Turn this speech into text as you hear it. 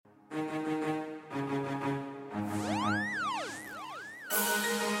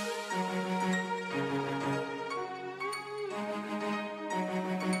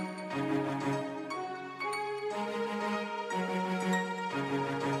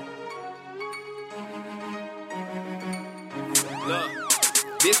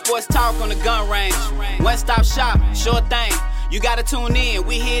This sports talk on the gun range. One stop shop, sure thing. You gotta tune in,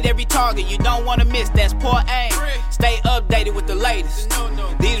 we hit every target. You don't wanna miss, that's poor aim. Stay updated with the latest.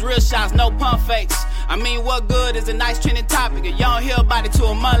 These real shots, no pump fakes. I mean, what good is a nice trending topic if you don't hear about it till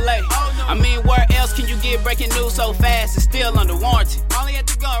a month late? I mean, where else can you get breaking news so fast and still under warranty? Only at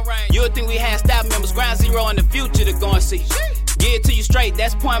the gun range. You would think we had staff members ground zero in the future to go and see. Get it to you straight,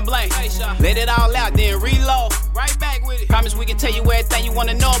 that's point blank. Let it all out, then reload. Right back with it. Promise we can tell you everything you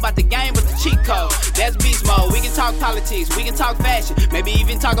wanna know about the game, but the cheat code. That's beast mode. We can talk politics, we can talk fashion, maybe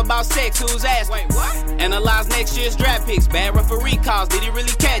even talk about sex. Who's asking? Wait, what? Analyze next year's draft picks, bad referee calls. Did he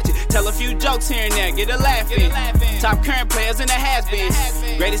really catch it? Tell a few jokes here and there, get a laugh in. Top current players in the has-beens.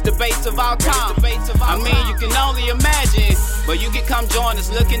 Greatest debates of all time. I mean, you can only imagine, but you can come join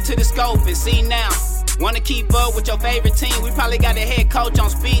us, look into the scope and see now. Wanna keep up with your favorite team? We probably got a head coach on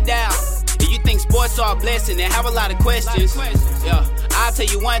speed dial. If you think sports are a blessing and have a lot of questions, yeah, I'll tell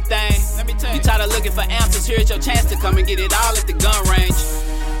you one thing. You tired of looking for answers? Here's your chance to come and get it all at the gun range.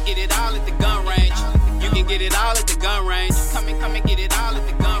 Get it all at the gun range. You can get it all at the gun range. Come and get it all at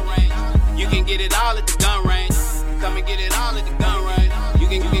the gun range. You can get it all at the gun range. Come and get it all at the gun range. You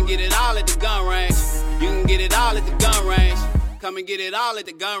can get it all at the gun range. You can get it all at the gun range. Come and get it all at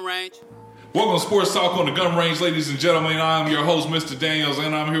the gun range. Welcome to Sports Talk on the Gun Range, ladies and gentlemen. I'm your host, Mr. Daniels,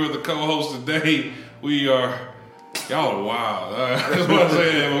 and I'm here with the co-host today. Y'all are wild. That's what I'm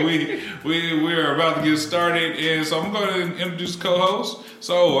saying. But we are about to get started, and so I'm going to introduce the co-host.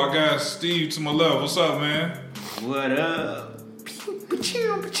 So I got Steve to my left. What's up, man? What up?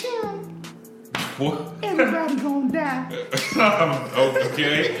 What? Everybody gonna die.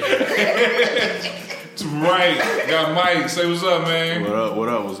 Okay. Right. Got Mike. Say what's up, man. What up? What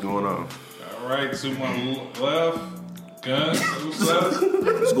up? What's going on? All right, to my left, Gun. Say what's up.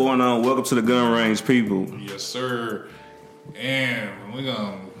 What's going on? Welcome to the Gun Range, people. Yes, sir. And we're going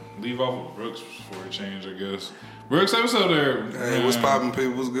to leave off with Brooks for a change, I guess. Brooks, say what's up there. Hey, what's poppin',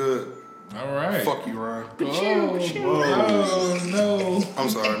 people? What's good? All right. Fuck you, Ryan. Oh, no. I'm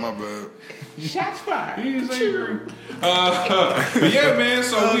sorry, my bad. Shots fired. He's angry. But yeah, man,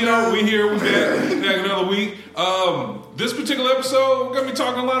 so we here. We back another week. This particular episode, we're going to be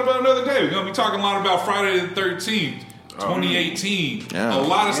talking a lot about another day. We're going to be talking a lot about Friday the 13th. 2018. Yeah. A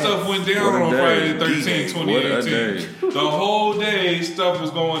lot of stuff went down on Friday the 13th, 2018. The whole day stuff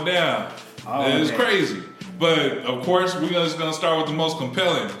was going down. It was crazy. But of course, we're just going to start with the most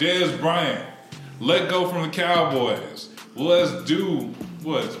compelling. Dez Bryant let go from the Cowboys. Let's do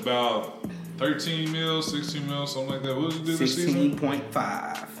what's about 13 mil, 16 mil, something like that. What did you do this season?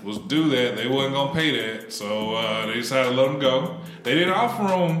 16.5. Let's do that. They wasn't going to pay that. So they decided to let him go. They didn't offer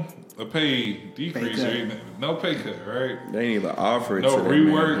him a pay decrease or anything. No pay cut, right? They ain't even offer it. No to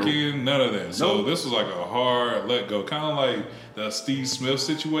reworking, none of that. So Nope. this was like a hard let go. Kind of like the Steve Smith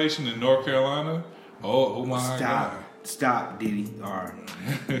situation in North Carolina. Oh my God. Stop, Diddy, or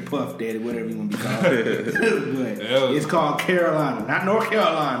Puff Daddy, whatever you want to be called. But it's called Carolina, not North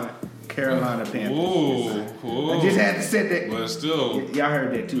Carolina. Carolina Panthers. Ooh. I just had to say that. But still. Y'all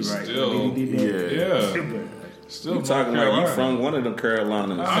heard that too, right? Still. Diddy did that. Yeah. Still You talking like you from one of them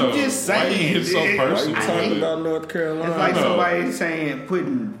Carolinas. I'm just saying. It's so Why you personal. talking about North Carolina? It's like somebody saying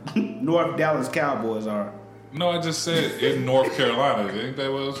putting North Dallas Cowboys are. No, I just said in North Carolina. Ain't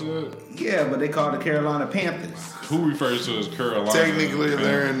that what I said? Yeah, but they call the Carolina Panthers. Who refers to as Carolina? Technically,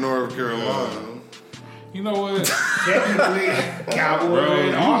 they're in North Carolina. You know what? Technically, Cowboys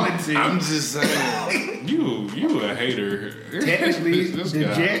in Arlington. I'm just saying. You a hater. Technically, This the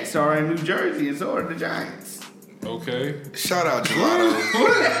guy. Jets are in New Jersey, and so are the Giants. Okay. Shout out Gelato.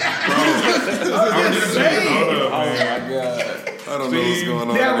 I'm just saying. Hold up, man. my God. I don't know what's going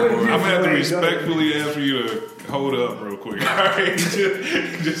on That would anymore. I'm gonna have to Right, respectfully ask for you to hold up real quick. All right,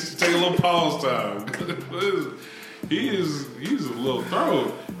 just take a little pause time. He's a little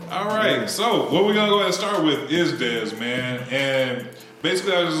throw. All right, so what we're gonna go ahead and start with is Dez, man, and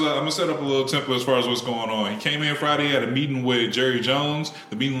basically I'm gonna set up a little template as far as what's going on. He came in Friday, had a meeting with Jerry Jones.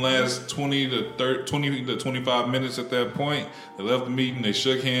 The meeting lasted 20 to 25 minutes. At that point, they left the meeting. They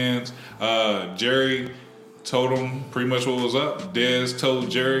shook hands. Jerry told him pretty much what was up. Dez told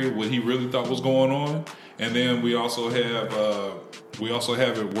Jerry what he really thought was going on, and then we also have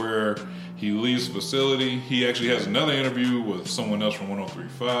it where he leaves the facility. He actually has another interview with someone else from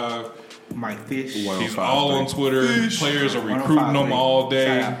 103.5. Mike Fish. He's all on Twitter. Players are recruiting him all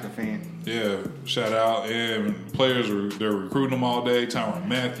day. Shout out to fan. Yeah, shout out. And players they're recruiting him all day. Tyrann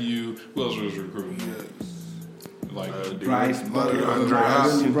Mathieu. Who else was recruiting him? Like Bryce Butler. Andre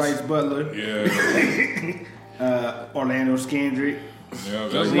Hopkins. Bryce Butler. yeah. Orlando Scandrick. Yeah,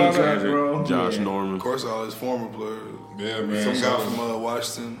 there's a lot of bro. Josh Norman. Of course, all his former players. Yeah, man. Some guy So- from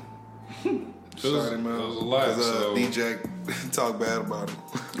Washington. Shot him out. It was a lot. Because D-Jack talked bad about him.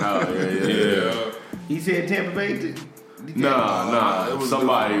 Oh, yeah. He said Tampa Bay. Nah. it was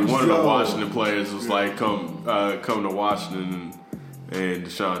Somebody, good. one of the Washington players was like, come to Washington, and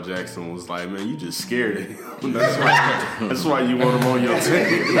Deshaun Jackson was like, man, you just scared of him. That's why you want him on your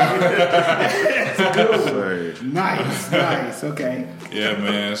team. Nice. Okay. Yeah,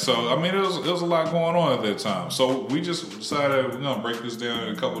 man. So I mean, it was a lot going on at that time. So we just decided we're gonna break this down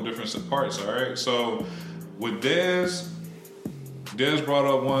in a couple different parts. All right. So with Dez brought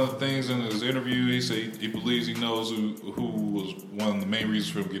up one of the things in his interview. He said he believes he knows who was one of the main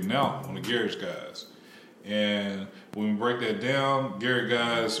reasons for him getting out on the Garrett guys. And when we break that down, Garrett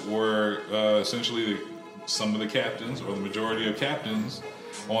guys were essentially some of the captains, or the majority of captains,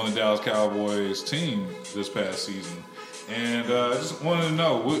 on the Dallas Cowboys team this past season. And I just wanted to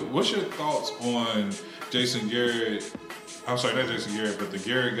know, what's your thoughts on Jason Garrett? I'm sorry, not Jason Garrett, but the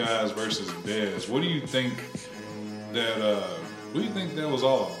Garrett guys versus Dez. What do you think that was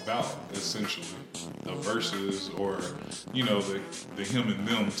all about, essentially? The versus, or, the him and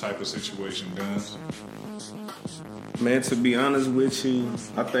them type of situation, guys? Man, to be honest with you,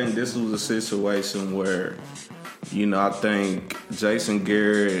 I think this was a situation where, I think Jason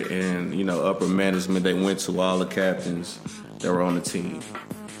Garrett and, upper management, they went to all the captains that were on the team,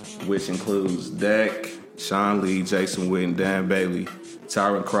 which includes Dak, Sean Lee, Jason Witten, Dan Bailey,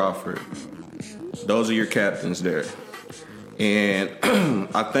 Tyron Crawford. Those are your captains there. And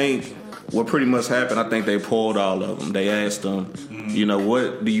I think what pretty much happened, I think they pulled all of them. They asked them,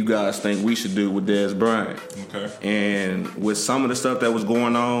 what do you guys think we should do with Dez Bryant? Okay. And with some of the stuff that was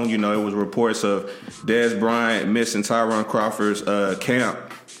going on, it was reports of Dez Bryant missing Tyron Crawford's camp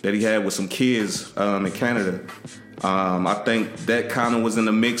that he had with some kids in Canada. I think that kind of was in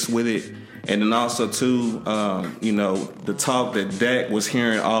the mix with it. And then also, too, the talk that Dak was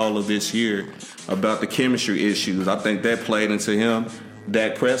hearing all of this year about the chemistry issues, I think that played into him.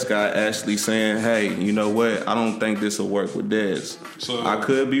 Dak Prescott actually saying, hey, you know what? I don't think this will work with Dez. So, I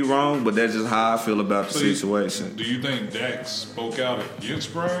could be wrong, but that's just how I feel about the situation. Do you think Dak spoke out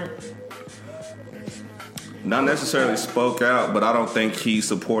against Bryant? Not necessarily spoke out, but I don't think he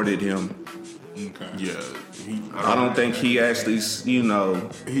supported him. Okay. Yeah. I don't think he actually, he may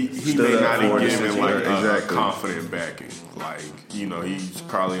not have given a confident backing. Like, he's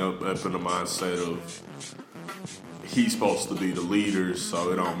probably up in the mindset of he's supposed to be the leader,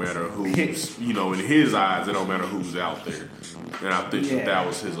 so it don't matter who's, in his eyes, it don't matter who's out there. And I think that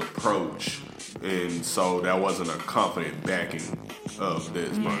was his approach. And so that wasn't a confident backing of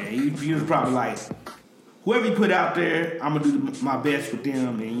this. Yeah, he was probably like, whoever you put out there, I'm going to do my best with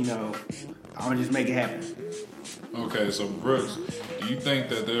them, and, I'm going to just make it happen. Okay, so Brooks, do you think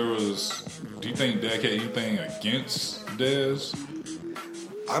Dak had anything against Dez?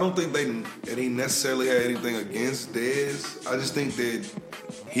 I don't think that he necessarily had anything against Dez. I just think that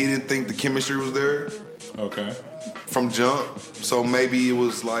he didn't think the chemistry was there. Okay. From jump. So maybe it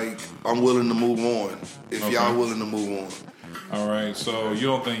was like, I'm willing to move on if y'all willing to move on. All right, so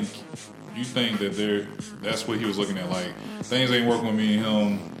you think that that's what he was looking at, like, things ain't working with me and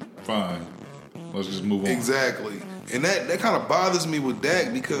him, fine. Let's just move on. Exactly. And that kind of bothers me with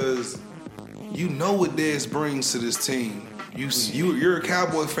Dak because you know what Dez brings to this team. You're a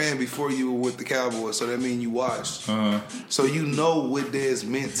Cowboy fan before you were with the Cowboys, so that means you watched. Uh-huh. So you know what Dez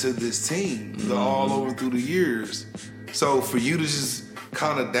meant to this team all over through the years. So for you to just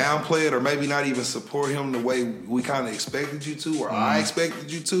kind of downplay it or maybe not even support him the way we kind of expected you to or I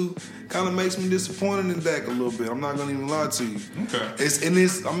expected you to kind of makes me disappointed in Dak a little bit. I'm not going to even lie to you. Okay.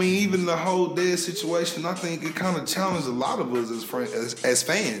 Even the whole Dez situation, I think it kind of challenged a lot of us as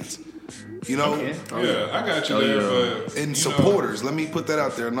fans. Yeah, I got you there, but and supporters. Let me put that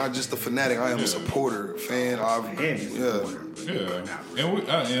out there. I'm not just a fanatic. I am a supporter, fan. Yeah, and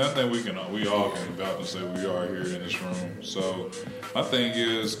I think we all can vouch and say we are here in this room. So my thing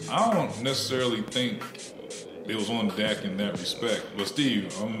is, I don't necessarily think it was on Dak in that respect. But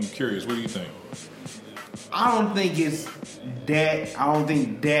Steve, I'm curious. What do you think? I don't think it's Dak. I don't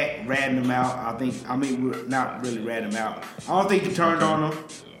think Dak ratted him out. We're not really ratting him out. I don't think he turned on him.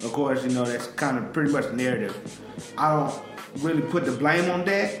 Of course, that's kind of pretty much the narrative. I don't really put the blame on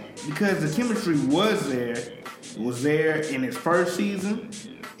Dak because the chemistry was there. It was there in his first season,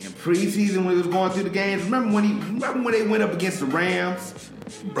 in preseason when he was going through the games. Remember when they went up against the Rams?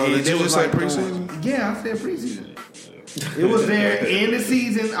 Bro, did you just say preseason? Yeah, I said preseason. It was there in the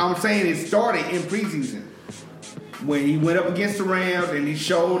season. I'm saying it started in preseason when he went up against the Rams and he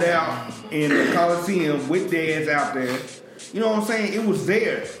showed out in the Coliseum with Dez out there. You know what I'm saying? It was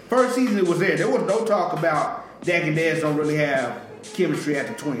there. First season, it was there. There was no talk about Dak and Dez don't really have chemistry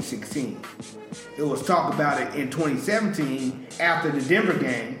after 2016. It was talk about it in 2017 after the Denver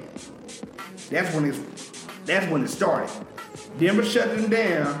game. That's when it started. Denver shut them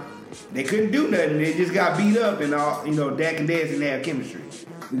down. They couldn't do nothing. They just got beat up, and all. You know, Dak and Dez didn't have chemistry.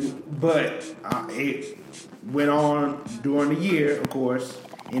 But it went on during the year, of course,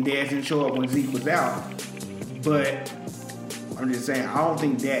 and Dez didn't show up when Zeke was out. But I'm just saying, I don't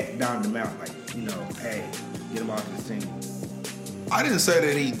think Dak downed him out. Like, you know, hey, get him off this team. I didn't say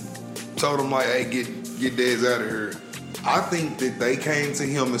that he told him like, hey, get Dez out of here. I think that they came to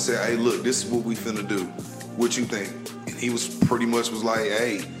him and said, hey, look, this is what we finna do. What you think? And he was pretty much was like,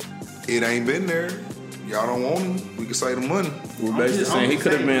 hey, it ain't been there. Y'all don't want him. We can save the money. We're basically saying he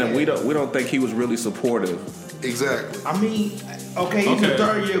could have been. We don't think he was really supportive. Exactly. I mean, okay, he's a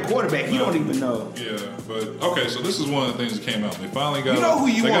third-year quarterback. He don't even know. Yeah, but okay. So this is one of the things that came out. They finally got. You know who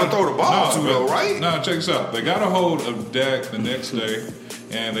you want to throw the ball to, though, right? No, check this out. They got a hold of Dak the next day,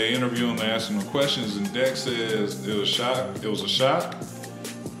 and they interview him. They ask him questions, and Dak says it was a shock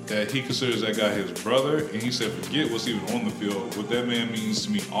that he considers that guy his brother, and he said, forget what's even on the field. What that man means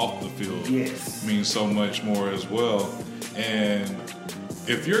to me off the field means so much more as well. And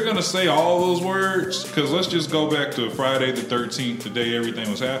if you're going to say all those words, because let's just go back to Friday the 13th, the day everything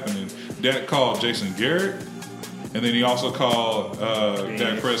was happening, Dak called Jason Garrett, and then he also called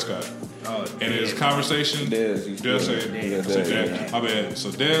Dak Prescott. And his conversation, Dez said, my bad.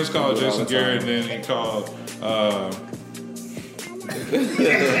 So Dez called Jason Garrett, and then he called... Finish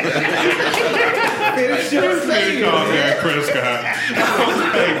your He called Dak Prescott. I was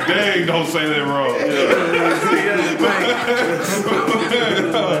like, dang, don't say that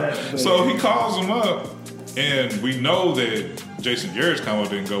wrong. So he calls him up, and we know that Jason Garrett's combo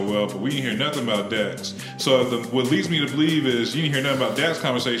didn't go well, but we didn't hear nothing about Dak's. So what leads me to believe is you didn't hear nothing about Dak's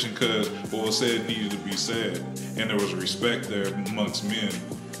conversation because what was said needed to be said, and there was respect there amongst men.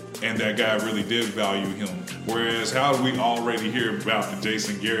 And that guy really did value him. Whereas, how do we already hear about the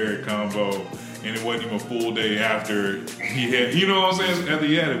Jason Garrett combo, and it wasn't even a full day after he had, you know what I'm saying? After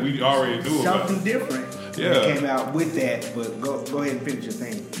he had it, we already knew about it. Something different. Yeah. It came out with that, but go ahead and finish your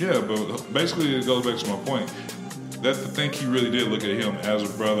thing. Yeah, but basically it goes back to my point. That I think he really did look at him as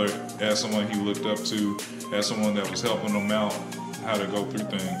a brother, as someone he looked up to, as someone that was helping him out, how to go through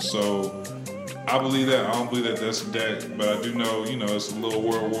things. So I believe that. I don't believe that that's Dak, but I do know, it's a little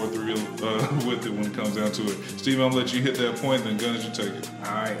World War III with it when it comes down to it. Steve, I'm going to let you hit that point, then Gunners, you take it.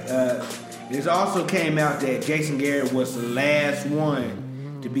 All right. It also came out that Jason Garrett was the last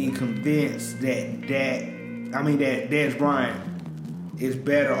one to be convinced that Dez Bryant is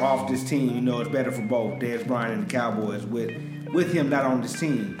better off this team. It's better for both Dez Bryant and the Cowboys with him not on this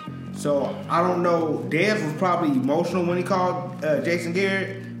team. So I don't know. Dez was probably emotional when he called Jason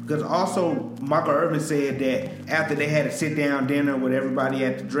Garrett. Because also, Michael Irvin said that after they had a sit-down dinner with everybody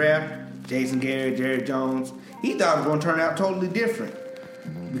at the draft, Jason Garrett, Jerry Jones, he thought it was going to turn out totally different.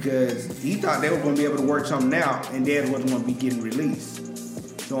 Because he thought they were going to be able to work something out, and Dez wasn't going to be getting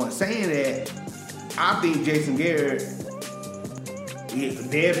released. So in saying that, I think Jason Garrett,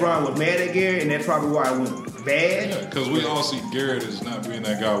 Dez Bryant was mad at Garrett, and that's probably why it went bad. Yeah, because we all see Garrett as not being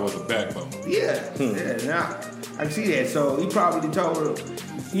that guy with a backbone. I can see that. So he probably told her,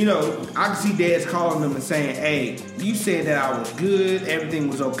 I can see Dez calling them and saying, hey, you said that I was good, everything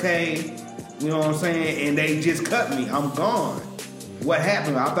was okay, you know what I'm saying? And they just cut me. I'm gone. What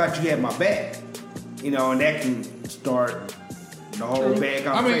happened? I thought you had my back. And that can start the whole bad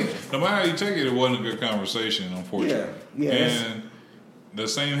conversation. I mean, no matter how you take it, it wasn't a good conversation, unfortunately. Yeah. And the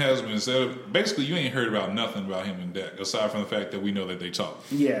same has been said. Basically, you ain't heard about nothing about him and Dak, aside from the fact that we know that they talk.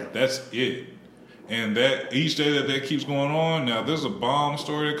 Yeah. That's it. And that each day that keeps going on, now there's a bomb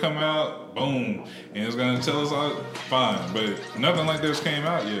story to come out, boom, and it's going to tell us all, fine. But nothing like this came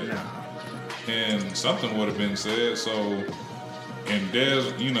out yet. No. And something would have been said, so, and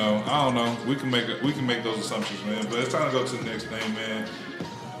Dez, I don't know, we can make those assumptions, man. But it's time to go to the next thing, man.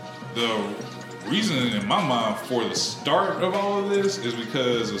 The reason in my mind for the start of all of this is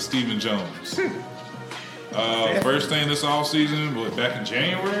because of Stephen Jones. First thing this offseason, but back in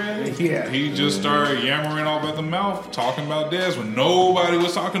January, he just started yammering off at the mouth, talking about Dez when nobody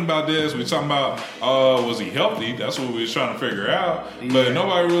was talking about Dez. We were talking about, was he healthy? That's what we was trying to figure out. Yeah. But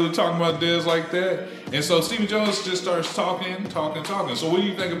nobody really talking about Dez like that. And so Stephen Jones just starts talking. So what do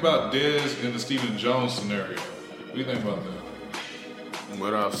you think about Dez in the Stephen Jones scenario? What do you think about that?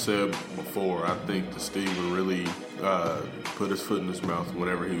 What I've said before, I think that Steven really put his foot in his mouth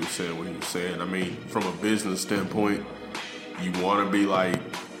whenever he was saying what he was saying. I mean, from a business standpoint, you want to be like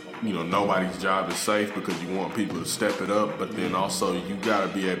nobody's job is safe because you want people to step it up, but then also you got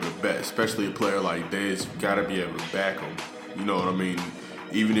to be able to back, especially a player like Dez, you got to be able to back him. You know what I mean?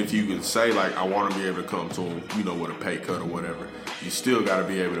 Even if you can say, like, I want to be able to come to him, with a pay cut or whatever, you still got to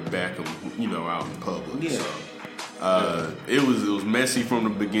be able to back him, out in public. Yeah. So it was messy from the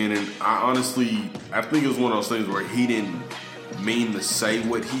beginning. I think it was one of those things where he didn't mean to say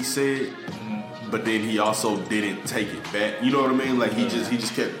what he said, but then he also didn't take it back. You know what I mean? Like he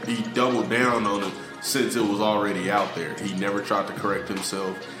doubled down on it since it was already out there. He never tried to correct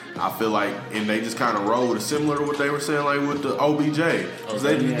himself. I feel like, and they just kind of rolled similar to what they were saying, like with the OBJ. Because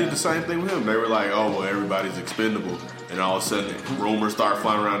they did the same thing with him. They were like, oh, well, everybody's expendable. And all of a sudden, rumors start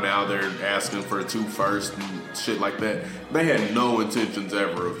flying around now. They're asking for 2 firsts and shit like that. They had no intentions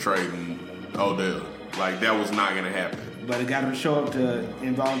ever of trading Odell. Like, that was not going to happen. But it got them to show up to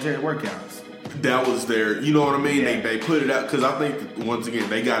involuntary workouts. That was their, you know what I mean? Yeah. They put it out, because I think, once again,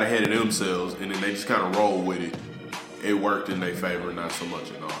 they got ahead of themselves, and then they just kind of rolled with it. It worked in their favor, not so much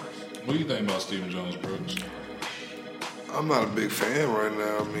in ours. What do you think about Stephen Jones, Brooks? I'm not a big fan right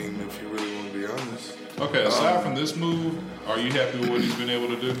now, I mean, if you really want to be honest. Okay, aside from this move, are you happy with what he's been able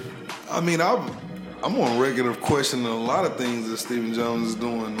to do? I mean, I'm on record of questioning a lot of things that Stephen Jones is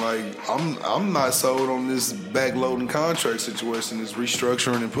doing. Like, I'm not sold on this backloading contract situation, this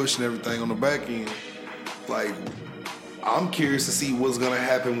restructuring and pushing everything on the back end. Like, I'm curious to see what's going to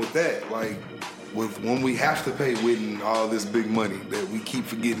happen with that. Like, with when we have to pay Witten all this big money that we keep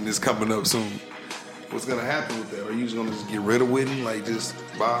forgetting is coming up soon. What's going to happen with that? Are you just going to just get rid of Witten? Like, just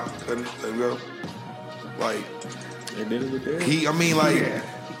bye, cut it, let it go? Like, they did it with that.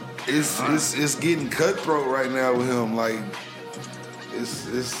 It's getting cutthroat right now with him. Like,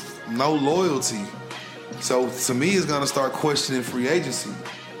 it's no loyalty. So to me, it's gonna start questioning free agency.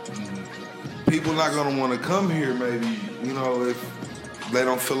 People not gonna want to come here, maybe, if they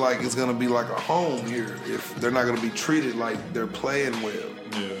don't feel like it's gonna be like a home here. If they're not gonna be treated like they're playing well.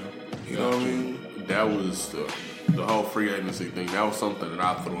 Yeah. You know what I mean? That was the whole free agency thing. That was something that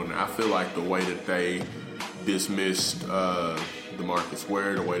I threw in there. I feel like the way that they dismissed DeMarcus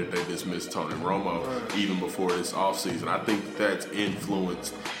Ware, the way that they dismissed Tony Romo, even before this offseason, I think that's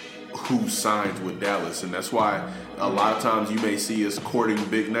influenced who signs with Dallas. And that's why a lot of times you may see us courting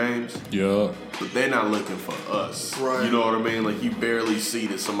big names. Yeah. But they're not looking for us. Right. You know what I mean? Like, you barely see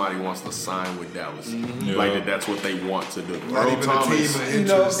that somebody wants to sign with Dallas. Mm-hmm. Yeah. Like, that's what they want to do. Not Earl Thomas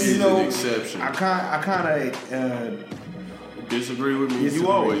is an exception. I kind of... disagree with me? You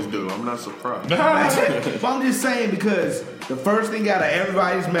always do. I'm not surprised. But I'm just saying, because the first thing out of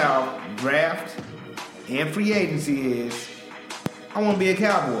everybody's mouth, draft and free agency, is, I want to be a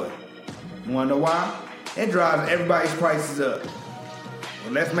Cowboy. You want to know why? That drives everybody's prices up.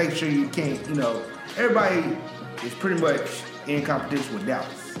 Well, let's make sure you can't, everybody is pretty much in competition with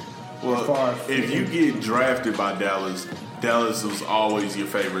Dallas. Well, if you get drafted by Dallas, Dallas was always your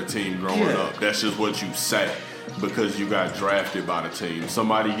favorite team growing up. That's just what you say, because you got drafted by the team.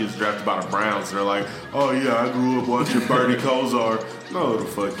 Somebody gets drafted by the Browns and they're like, oh yeah, I grew up watching Bernie Kosar. No, the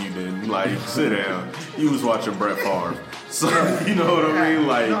fuck you didn't. Like, sit down. You was watching Brett Favre. So, you know what I mean?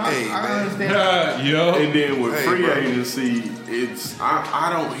 Like, I understand. And then with free agency, it's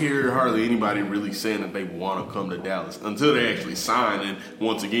I don't hear hardly anybody really saying that they want to come to Dallas until they actually sign. And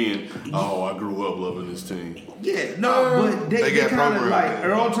once again, I grew up loving this team. Yeah, but they kind of like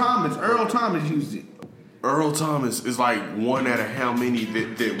Earl Thomas. Earl Thomas used it. Earl Thomas is like one out of how many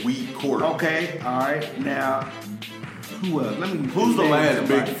that we court. Okay, all right. Now, who else? Who's the last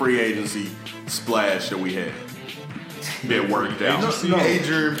big free agency splash that we had that worked out?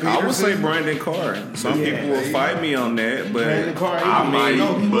 Adrian Peterson. I would say Brandon Carr. Some people will fight me on that, but Brandon Carr,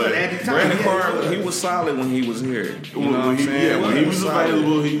 Brandon Carr, he was solid when he was here. You know what I'm saying? When he was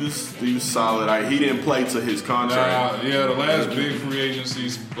available, he was solid. He didn't play to his contract. The last big free agency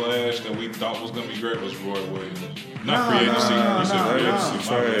splash that we thought was going to be great was Roy Williams. Not free agency. You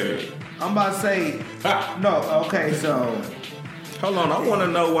said free agency. I'm about to say, okay, so... Hold on, I want to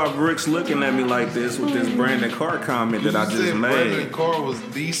know why Brick's looking at me like this with this Brandon Carr comment that I just made. Brandon Carr was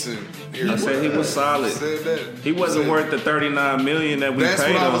decent. I said he was solid. He wasn't worth the $39 million that we paid him.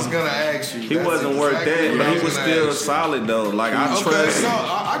 That's what I was gonna ask you. He wasn't worth that, but he was still solid though. Like, I trust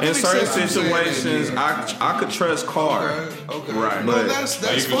in certain situations, I could trust Carr. Okay. Right. But that's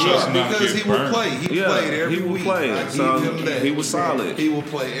fine because he will play. He played every week. So he was solid. He will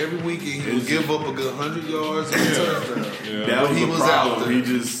play every week and he will give up a good 100 yards and a touchdown. That was the problem. He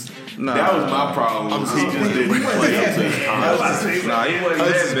just. That was my problem. He just didn't play up to his contract. Nah, he wasn't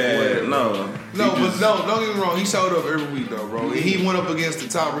that bad. No, but don't get me wrong. He showed up every week, though, bro. And he went up against the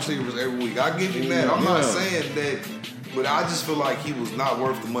top receivers every week. I give him that. I'm not saying that but I just feel like he was not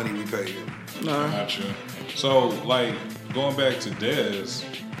worth the money we paid him. No. Gotcha. So, like, going back to Dez,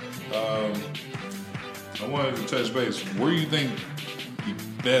 I wanted to touch base. Where do you think the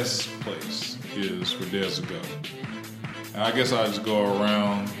best place is for Dez to go? And I guess I'll just go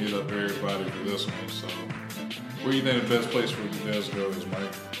around, hit up everybody for this one. So, where do you think the best place for Dez to go is,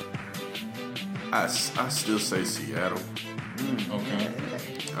 Mike? I still say Seattle. Okay.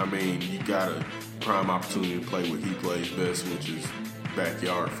 I mean, you got a prime opportunity to play what he plays best, which is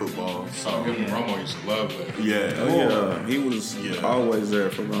backyard football. So him and Romo used to love that. Yeah. He was always there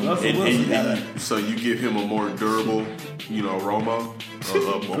for Romo. So you give him a more durable, Romo,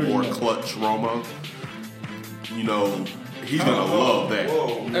 a more clutch Romo. He's gonna love that.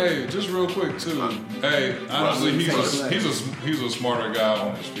 Hey, just real quick too. Hey, honestly, he's a smarter guy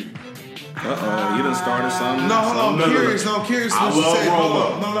on his feet. You done started something. No, hold on. I'm curious. I love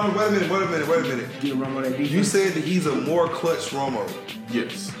Romo. No, wait a minute. Give Romo that defense. You said that he's a more clutch Romo.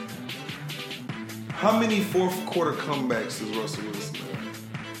 Yes. How many fourth quarter comebacks does Russell Wilson have?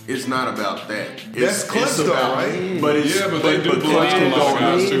 It's not about that. That's clutch though, right? But they do clutch a lot of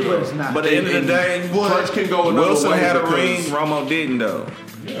guys too. But But at the end of the day, clutch can go another Wilson way had a because- ring, Romo didn't though.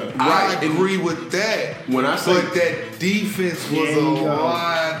 I agree with that. When I say but that defense was a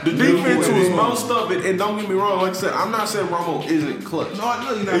lot. the defense was most of it, and don't get me wrong. Like I said, I'm not saying Romo isn't clutch. No, I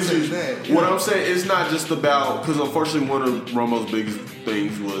know you're not It's saying just- that. What I'm saying, it's not just about, because unfortunately one of Romo's biggest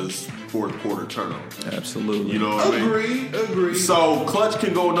things was fourth quarter turnovers. Absolutely. You know what I mean? Agreed. So clutch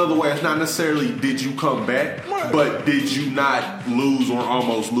can go another way. It's not necessarily did you come back, but did you not lose or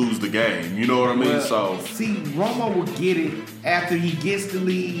almost lose the game? You know what I mean? Well, see, Romo will get it after he gets the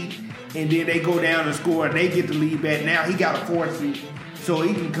lead, and then they go down and score, and they get the lead back. Now he got to force it so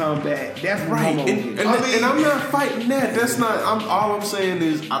he can come back. That's what right. Romo will get. And I'm not fighting that. That's not. All I'm saying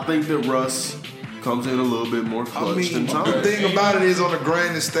is I think that Russ comes in a little bit more clutch than Tom. The thing about it is on the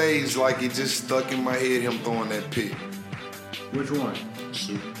grandest stage, like it just stuck in my head, him throwing that pick. Which one?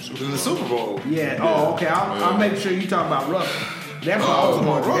 In the Super Bowl. Yeah. Oh, okay. I'll make sure you talk about Russell. That's what I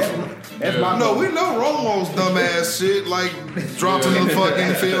was going to. That's my. No, we know Romo's dumbass shit, like dropping the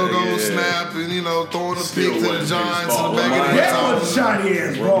fucking field goal snap and throwing the pick to the Giants in the back of the That was a shiny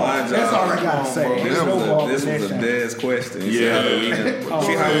ass ball. That's all I gotta say. This was a Dez question. See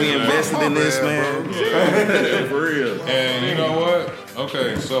how we invested in this, man? For real. And you know what?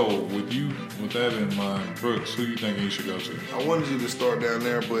 Okay, so with that in mind, Brooks, who you think he should go to? I wanted you to start down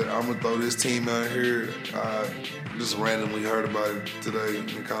there, but I'm gonna throw this team out here. Just randomly heard about it today and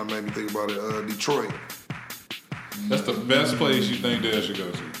it kind of made me think about it. Detroit. That's the best place you think Dez should go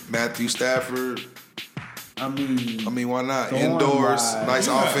to. Matthew Stafford. I mean, why not? Indoors, nice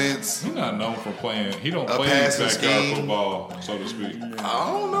offense. He's not known for playing. He don't A play passing backyard scheme. football, so to speak.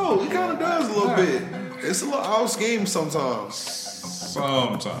 I don't know. He kind of does a little bit. It's a little out scheme sometimes.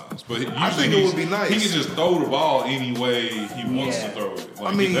 Sometimes, but I think it would be nice. He can just throw the ball any way he wants to throw it.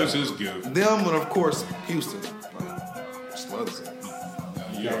 Like, that's his gift. Them and of course Houston. Smothers it.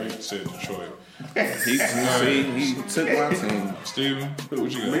 You already said Detroit. He took my team. Steven,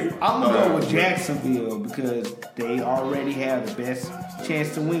 what you got? I'm gonna go with Jacksonville because they already have the best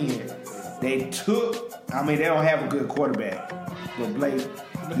chance to win. They don't have a good quarterback, but Blake,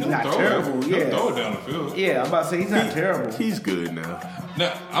 he's not terrible. He'll throw it down the field. Yeah, I'm about to say he's not terrible. He's good now.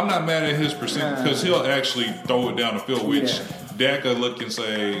 Now, I'm not mad at his percent because he'll actually throw it down the field, which Dak could look and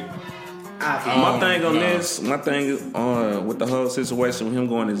say. My thing with the whole situation with him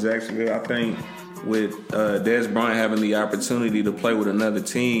going to Jacksonville, I think with Dez Bryant having the opportunity to play with another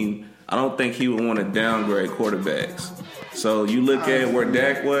team, I don't think he would want to downgrade quarterbacks. So you look at where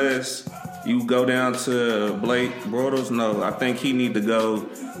Dak was, you go down to Blake Bortles. No, I think he need to go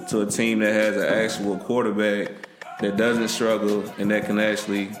to a team that has an actual quarterback that doesn't struggle and that can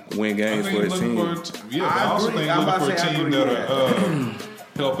actually win games for his team. But I also think looking for a team that'll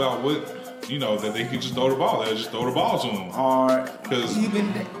help out with. That they can just throw the ball. They'll just throw the ball to them. Or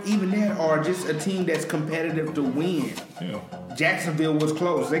even that, or just a team that's competitive to win. Yeah. Jacksonville was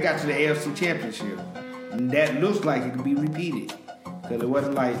close. They got to the AFC Championship. And that looks like it could be repeated. Because it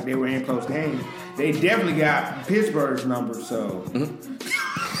wasn't like they were in close games. They definitely got Pittsburgh's number, so.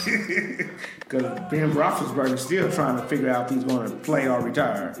 Because Ben Roethlisberger is still trying to figure out if he's going to play or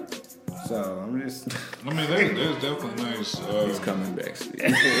retire. So I'm just. There's definitely nice. He's coming back still.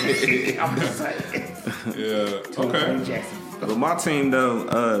 I'm just saying. Yeah. Okay. But my team though,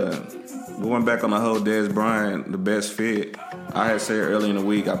 going back on the whole Dez Bryant, the best fit. I had said earlier in the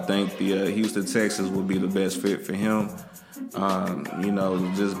week, I think the Houston Texans would be the best fit for him.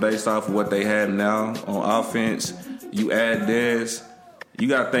 Just based off of what they have now on offense, you add Dez. you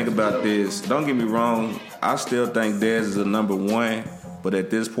got to think about this. Don't get me wrong. I still think Dez is a number one, but at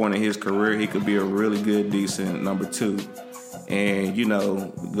this point in his career, he could be a really good, decent number two. And, you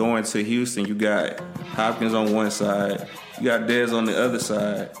know, going to Houston, you got Hopkins on one side. You got Dez on the other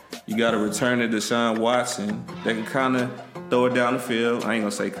side. You got a returning Deshaun Watson that can kind of throw it down the field. I ain't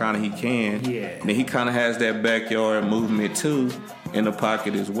going to say kind of, he can. Yeah. And then he kind of has that backyard movement, too, in the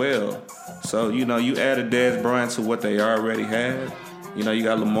pocket as well. So, you know, you add a Dez Bryant to what they already have. You know, you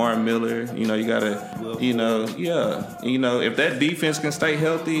got Lamar Miller. You know, you got a, you know, yeah. You know, if that defense can stay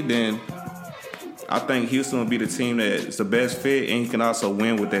healthy, then I think Houston will be the team that's the best fit, and you can also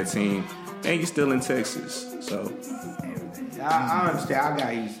win with that team. And you're still in Texas, so. I understand. I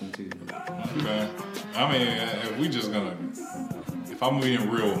got Houston, too. Okay. I mean, if I'm being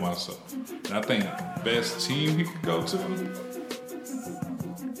real with myself, and I think best team he could go to,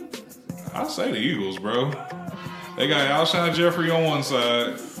 I'll say the Eagles, bro. They got Alshon Jeffrey on one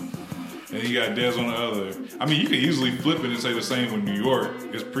side, and you got Dez on the other. I mean, you could easily flip it and say the same with New York.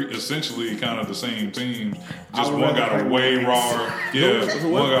 It's essentially kind of the same team. Just one got a way raw. Yeah,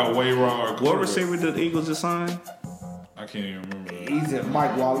 one got way raw. What receiver did the Eagles just sign? I can't even remember. He's at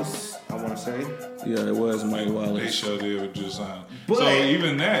Mike Wallace, I want to say. Yeah, it was Mike Wallace. They sure did just sign. But, so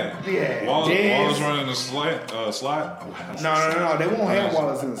even that, yeah, Wallace running the slot. No. They won't have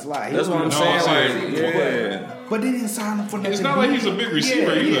Wallace in the slot. That's what I'm saying. Yeah. But they didn't sign him for nothing. It's not like he's a big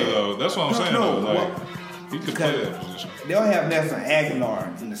receiver either, though. That's what I'm saying. No, like, he could play that position. They'll have Nelson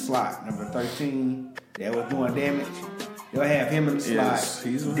Aguilar in the slot, number 13. That was doing damage. They'll have him in the slot. Yes,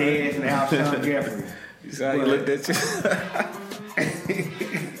 he's Dez and Alshon Jeffrey. You see how he looked at you?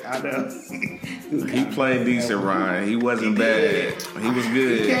 I know. He played decent, Ryan. He wasn't bad. He was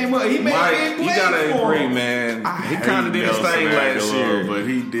good. He came up. He made Mike, you gotta agree, man. He kind of did his thing last year, but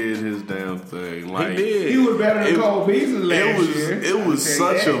he did his damn thing. Like, he did. He was better than Cole Beasley last year. It was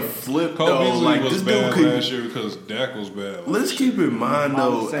such a flip, Cole though. Beasley Like, was this bad dude last year because Dak was bad. Let's keep in mind,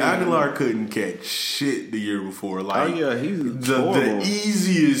 though, saying, Aguilar couldn't catch shit the year before. Like, Oh yeah, he's the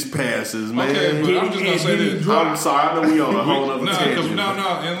easiest passes, man. Okay, but I'm just gonna say this. I'm sorry, I know we on a whole other tangent. No,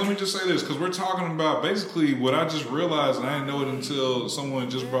 and let me just say this, because we're talking about basically what I just realized, and I didn't know it until someone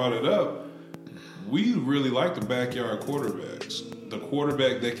just brought it up. We really like the backyard quarterbacks. The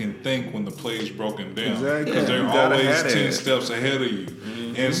quarterback that can think when the play's broken down. Exactly. Because they're You gotta always have 10 that. steps ahead of you.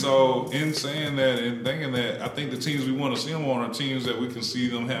 Mm-hmm. And so, in saying that and thinking that, I think the teams we want to see them on are teams that we can see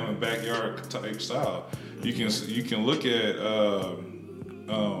them having backyard type style. You can look at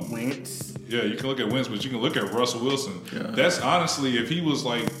Wentz. Yeah, you can look at Wentz, but you can look at Russell Wilson. Yeah. That's honestly, if he was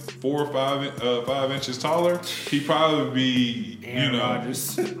like 4 or 5 inches taller, he'd probably be, Aaron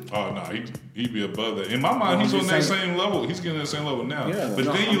Rodgers. Oh no, he'd be above that. In my mind, he's on that same level. He's getting that same level now. Yeah, but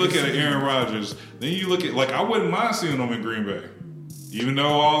then you look at Aaron Rodgers. Then you look at, like, I wouldn't mind seeing him in Green Bay. Even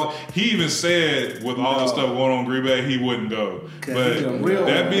though he even said with all the stuff going on in Green Bay, he wouldn't go. But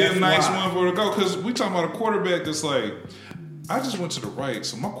that'd be a nice one for him to go, because we talking about a quarterback that's like, I just went to the right,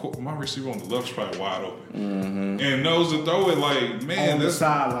 so my receiver on the left's probably wide open, and knows to throw it like, man, on that's the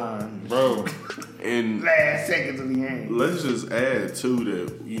sideline, bro. And last seconds of the game. Let's just add too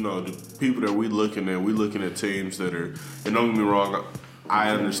that, you know, the people that we looking at teams that are, and don't get me wrong, I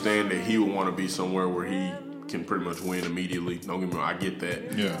understand that he would want to be somewhere where he can pretty much win immediately. Don't get me wrong, I get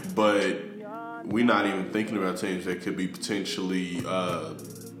that. Yeah. But we're not even thinking about teams that could be potentially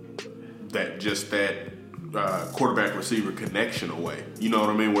that quarterback receiver connection away. You know what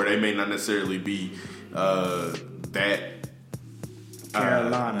I mean? Where they may not necessarily be that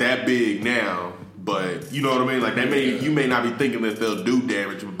big now, but you know what I mean? Like you may not be thinking that they'll do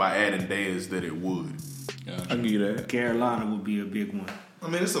damage, but by adding Dez that it would. Gotcha. I'll give you that. Carolina would be a big one. I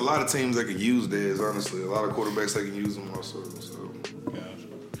mean, it's a lot of teams that can use Dez, honestly. A lot of quarterbacks that can use him also. So. Gotcha.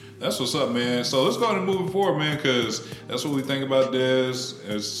 That's what's up, man. So let's go ahead and move forward, man, because that's what we think about Dez.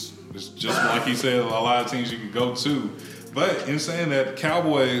 It's just like he said, a lot of teams you can go to. But in saying that,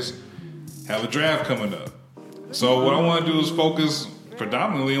 Cowboys have a draft coming up. So what I want to do is focus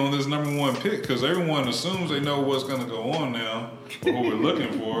predominantly on this number 1 pick, because everyone assumes they know what's going to go on now, or what we're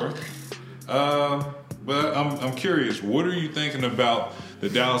looking for. But I'm curious, what are you thinking about the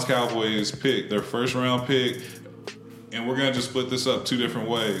Dallas Cowboys pick, their first round pick? And we're going to just split this up 2 different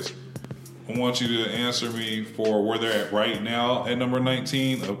ways. I want you to answer me for where they're at right now at number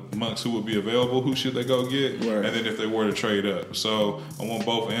 19, amongst who would be available, who should they go get, right, and then if they were to trade up. So I want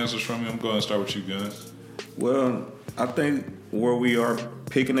both answers from you. I'm going to start with you guys. Well, I think where we are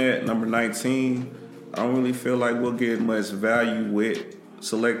picking at number 19, I don't really feel like we'll get much value with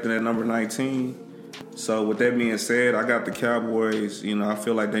selecting at number 19. So with that being said, I got the Cowboys. You know, I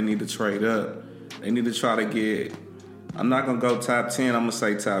feel like they need to trade up. They need to try to get I'm not gonna go top 10. I'm gonna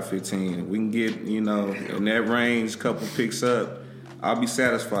say top 15. We can get, in that range, couple picks up. I'll be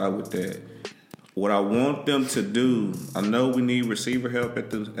satisfied with that. What I want them to do, I know we need receiver help at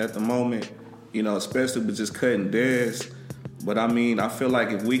the moment, especially with just cutting Dez. But I feel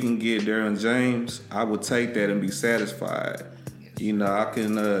like if we can get Derwin James, I would take that and be satisfied. I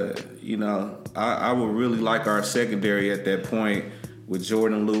can, I would really like our secondary at that point with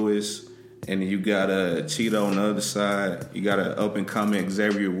Jordan Lewis, and then you got Cheeto on the other side. You got an up-and-coming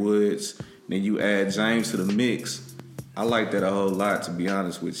Xavier Woods. Then you add James to the mix. I like that a whole lot, to be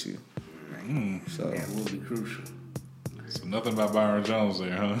honest with you. So that will be crucial. So nothing about Byron Jones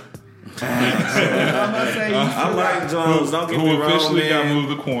there, huh? I like Jones. Don't get me wrong, man. Who officially got moved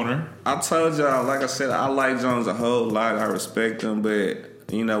the corner. I told y'all, like I said, I like Jones a whole lot. I respect him, but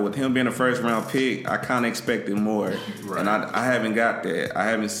with him being a first round pick, I kind of expected more, right. And I haven't got that. I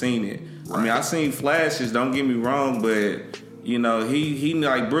haven't seen it. Right. I've seen flashes. Don't get me wrong, but he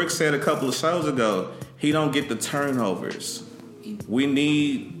like Brooks said a couple of shows ago, he don't get the turnovers. We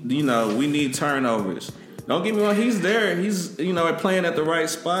need turnovers. Don't get me wrong, he's there. He's, playing at the right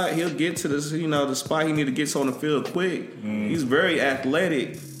spot. He'll get to this, the spot he need to get to on the field quick. He's very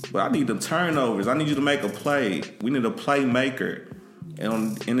athletic, but I need the turnovers. I need you to make a play. We need a playmaker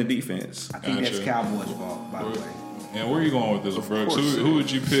in the defense. I think that's Cowboys' fault, by the way. And where are you going with this, Brooks? Who would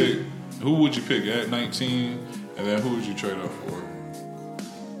you pick? Who would you pick at 19, and then who would you trade up for?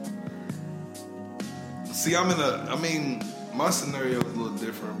 See, my scenario is a little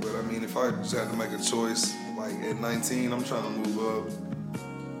different, but if I just had to make a choice, like at 19, I'm trying to move up,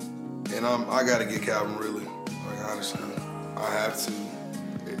 and I got to get Calvin Ridley. Like honestly, I have to.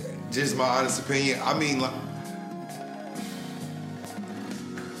 Just my honest opinion.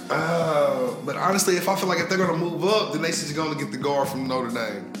 But honestly, if I feel like if they're gonna move up, then they should go and get the guard from Notre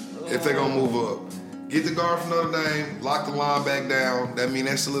Dame. If they're gonna move up, get the guard from Notre Dame, lock the line back down.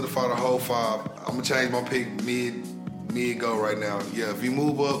 That solidify the whole 5. I'm gonna change my pick mid go right now. Yeah, if you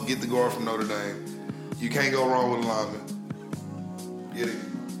move up, get the guard from Notre Dame. You can't go wrong with a lineman. Get it?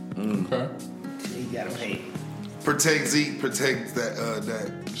 Okay. You gotta pay. Protect Zeke, protect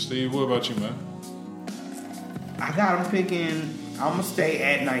that. Steve, what about you, man? I got him picking. I'm gonna stay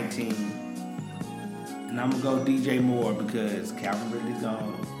at 19, and I'm gonna go DJ Moore because Calvin Ridley's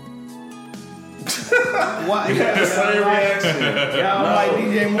gone. What? Yeah, same reaction. Y'all like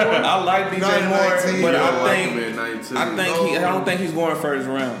DJ Moore? I like DJ Moore, but I don't think he's going first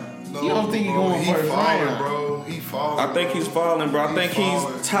round. No, you don't think he's going first round, bro? He falling. I think he's falling, bro. I think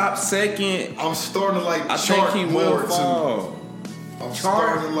he's top second. I'm starting to like. I think he will fall. I'm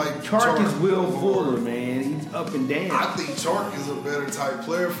starting to like Chark is Will Fuller, man. He's up and down. I think Chark is a better type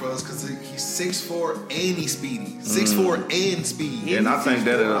player for us because he's 6'4" and he's speedy. 6'4" and speedy. And I think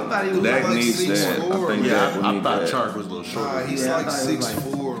that needs that. I thought Chark was a little shorter. He's like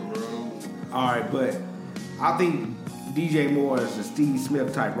 6'4", bro. All right, but I think DJ Moore is a Steve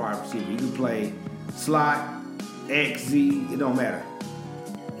Smith type wide receiver. You can play slot, X, Z, it don't matter.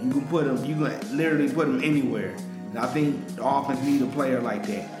 You can literally put him anywhere. And I think the offense needs a player like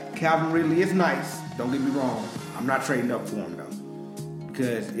that. Calvin Ridley is nice. Don't get me wrong. I'm not trading up for him, though.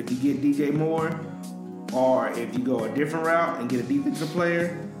 Because if you get DJ Moore, or if you go a different route and get a defensive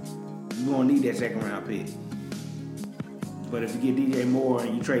player, you're going to need that second round pick. But if you get DJ Moore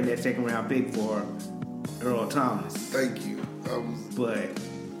and you trade that second round pick for Earl Thomas. Thank you.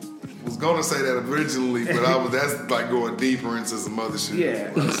 I was gonna say that originally, but that's like going deeper into some other shit.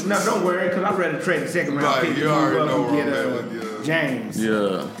 Yeah. No, don't worry, because I'd rather trade the second round pick you already know and get James.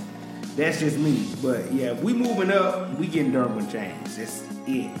 Yeah. That's just me. But yeah, if we moving up, we getting Derwin James. That's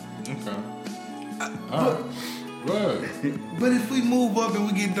it. Okay. All right. Good. But if we move up and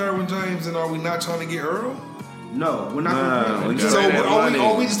we get Derwin James, then are we not trying to get Earl? No, we're not. We just talking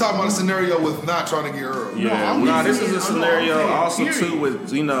about a scenario with not trying to get Earl? Yeah, this is a scenario also too with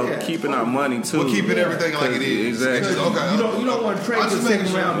keeping our money too. We're keeping everything like it is. Exactly. Okay. You don't want to trade the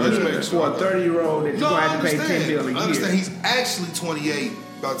second round pick for a 30-year-old that you're going to have to pay $10 billion a year. I understand he's actually 28,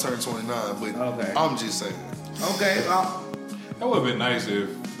 about to turn 29, but I'm just saying. Okay. That would have been nice if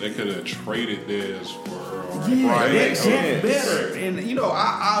they could have traded Dez for Earl. Yeah, that's better. And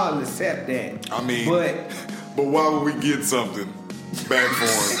I'll accept that. But why would we get something back for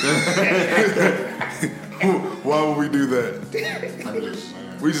him? Why would we do that? I'm just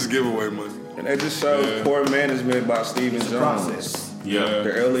saying. We just give away money. And that just shows poor management by Stephen Jones. Yeah.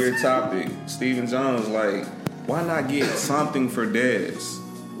 The earlier topic, Stephen Jones, why not get something for Dez?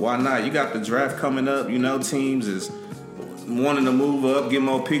 Why not? You got the draft coming up. Teams is wanting to move up, get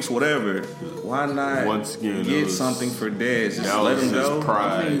more picks, whatever. Why not Once again, get something for Dez? Just let him go.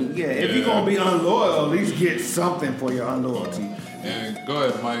 Pride. I mean, if you're gonna be unloyal, at least get something for your unloyalty. And go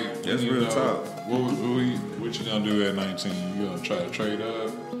ahead, Mike. That's real talk. What you gonna do at 19? You gonna try to trade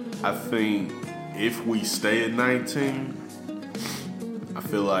up? I think if we stay at 19, I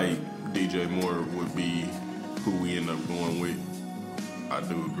feel like DJ Moore would be who we end up going with. I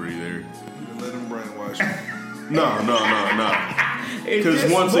do agree there. You can let him brainwash you. No.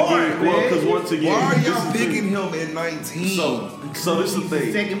 Because once again, why are y'all picking him at 19? So this is the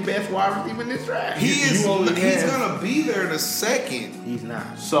thing. Second best wide receiver in this draft. He's gonna be there in a second. He's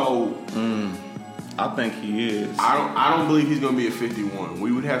not. So I think he is. I don't believe he's gonna be at 51.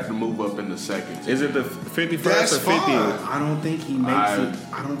 We would have to move up in the seconds. Is it the 51st That's or 50th? fine. I don't think he makes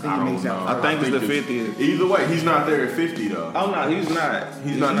it. I don't think he makes out. I think it's the 50th. Either way, he's not there at 50 though. Oh no, he's not.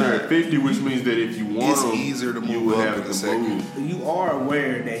 He's not there at 50, which means that if you want It's him, easier to you move would up have in a to second. move. You are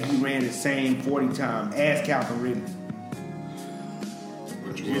aware that he ran the same 40 time as Calvin Ridley.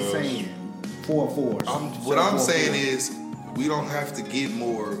 Which Just was saying, 4-4s. What I'm saying is, we don't have to get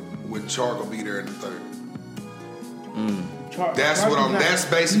more when Chark will be there in the third. That's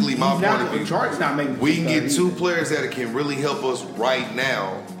basically my point of view. Chark's not making. We can get two players that can really help us right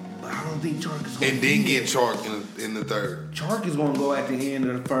now, But I don't think Chark is. and then get Chark in the third. Chark is going to go at the end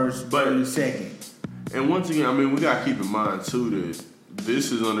of the first, But- early second. And once again, I mean, we gotta keep in mind too that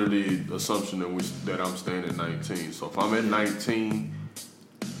this is under the assumption that I'm staying at 19. So if I'm at 19,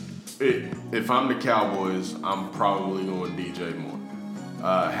 if I'm the Cowboys, I'm probably going DJ Moore.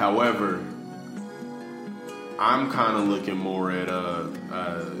 However, I'm kind of looking more at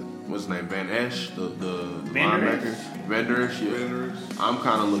what's his name, Van Esch, the linebacker. Van Der Esch, yeah. I'm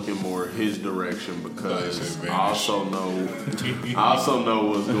kind of looking more his direction because I also know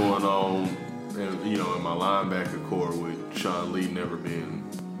what's going on, and in my linebacker core with Sean Lee never being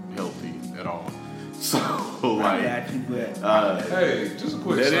healthy at all. So hey, just a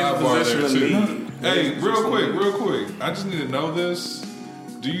quick That is sidebar possession there of too. need. Hey, real quick. I just need to know this.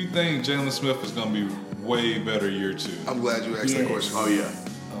 Do you think Jalen Smith is gonna be way better year 2? I'm glad you asked that question. Oh yeah.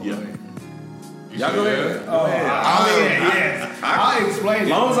 Y'all go ahead. Yes. I'll explain As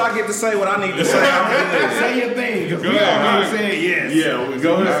it. long as I get to say what I need to say, I'm good. Say your thing. Because we ahead, all go saying yes. Yeah,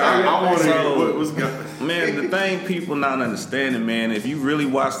 go ahead. I want to hear what's going. Man, the thing people not understanding, man, if you really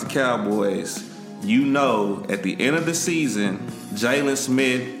watch the Cowboys, you know at the end of the season, Jalen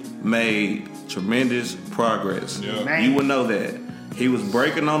Smith made tremendous progress. Yeah. You would know that. He was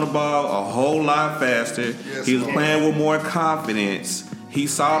breaking on the ball a whole lot faster. Yes, He was Lord. playing with more confidence. He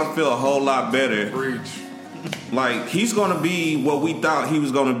saw the field a whole lot better. Preach. Like, he's going to be what we thought he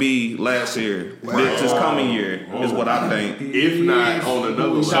was going to be last year. This coming year is what I think. If not on another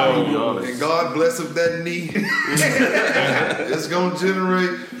level, to be honest. And God bless him that knee. It's gonna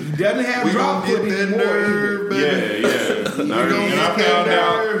generate. He doesn't have We drop gonna foot get that anymore nerve, baby. Yeah. And I found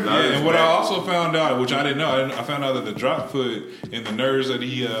out, nerve. and what I also found out, which I didn't know, I found out that the drop foot and the nerves that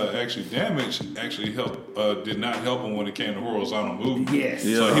he actually damaged actually did not help him when it came to horizontal movement. Yes.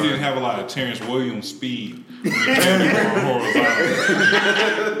 Yeah. So he didn't have a lot of Terrence Williams speed when it came to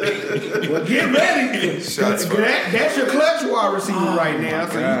horizontal. Well, get ready. Shots fired. That's your clutch wide receiver right now.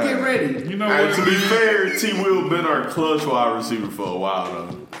 So you get ready. You know Hey, what? to be fair, T. Will been our clutch wide receiver for a while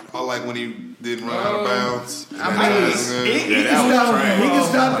though. I like when he didn't run out of bounds. I mean, he that was trash. can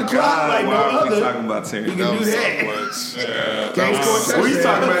stop the clock like no Why are we other. talking about Terry? He can do that. Can't score We touchdowns.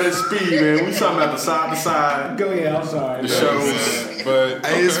 talking about his speed, man. We talking about the side to side, Go ahead. I'm sorry. the shows. But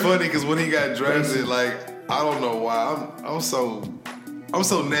Hey, it's funny because when he got drafted, like I don't know why I'm so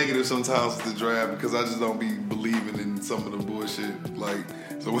negative sometimes with the draft because I just don't be believing in some of the bullshit. Like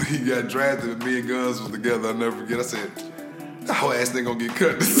so when he got drafted, me and Guns was together. I'll never forget. I said, "That whole ass ain't gonna get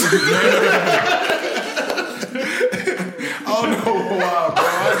cut." I don't know why, bro. I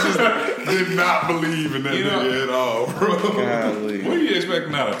just did not believe in that nigga at all, bro. Golly. what are you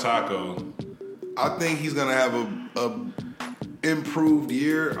expecting out of Taco? I think he's gonna have a improved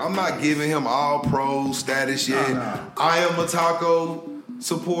year. I'm not giving him all pro status yet. No. I am a Taco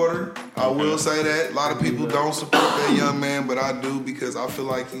supporter. I will say that. A lot of people don't support that young man, but I do because I feel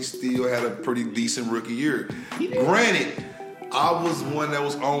like he still had a pretty decent rookie year. Granted, I was one that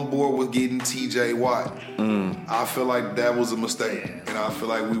was on board with getting TJ Watt. I feel like that was a mistake, and I feel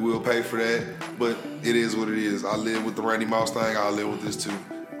like we will pay for that, but it is what it is. I live with the Randy Moss thing. I'll live with this too.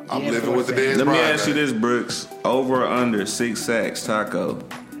 I'm Yeah, living with the Dez Let me Departure ask you thing. this, Brooks. Over or under 6 sacks, Taco?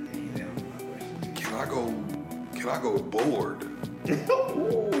 Can I go board?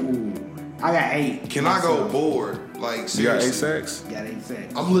 Ooh. I got 8. Can I go board? Like You got 8 seriously, sacks? Got 8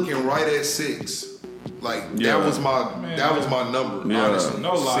 sacks. I'm looking right at 6. Like that was my number. Yeah. Honestly,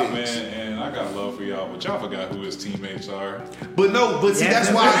 No lie, 6. man, and I got love for y'all, but y'all forgot who his teammates are. But see,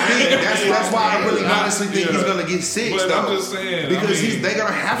 that's why I think that's why I really honestly think he's gonna get 6. But though. I'm just saying because they're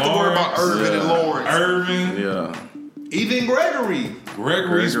gonna have to worry about Irvin and Lawrence. Irvin, even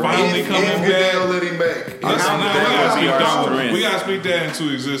Gregory's finally coming back. They'll let him back. We gotta speak that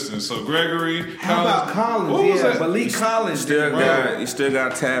into existence. So Gregory, how about Collins? Malik Collins you still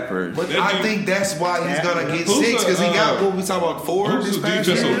got Tapper. But I think that's why he's gonna get 6 because he got what we talking about 4 this past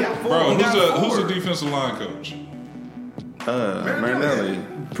year. Who's the defensive line coach? Marinelli.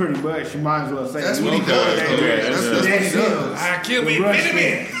 Pretty much, you might as well say that's what he does. That's what he does. Kill me,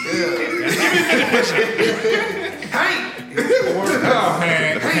 Benjamin. Hank.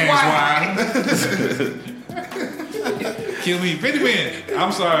 Hands wide. Kill me, Benjamin.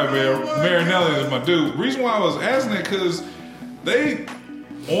 I'm sorry, man. Marinelli is my dude. Reason why I was asking that because they,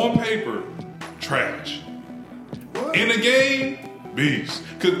 on paper, trash. What? In the game, beast.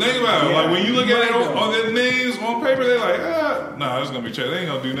 Because think about it, like when you look at it on their names on paper, they're like, it's gonna be trash. They ain't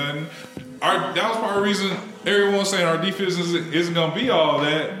gonna do nothing. That was part of the reason everyone was saying our defense isn't gonna be all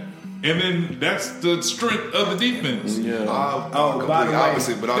that. And then that's the strength of the defense. Yeah. By the way,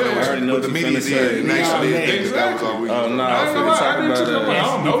 opposite, but I know what the media said. That was all we. I don't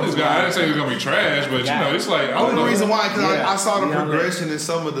know this guy. I didn't say he's gonna be trash, but it's like I don't know. The reason why, because I saw the progression in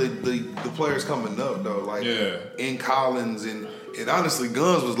some of the players coming up though, like in Collins and honestly,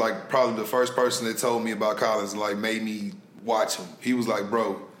 Guns was like probably the first person that told me about Collins and like made me watch him. He was like,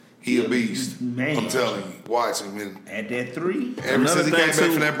 bro. He a beast. Man. I'm telling you. Watch him. And at that 3. Ever since he came back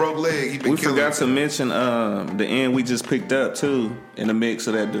from that broke leg, he been killing. We forgot to mention the end we just picked up, too, in the mix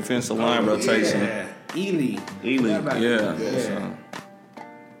of that defensive line rotation. Yeah. Ely. Yeah.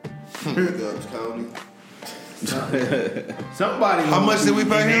 Somebody. How much did we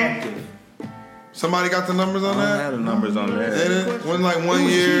pay him? Somebody got the numbers on that? I had the numbers on that. Wasn't like 1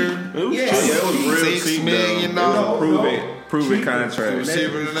 year. It was real $6 million. Prove it contract.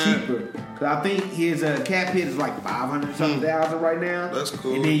 Cheaper than that. Cause I think his cap hit is like 500 something thousand right now. That's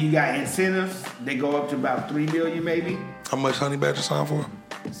cool. And then you got incentives. They go up to about $3 million maybe. How much Honey Badger signed for?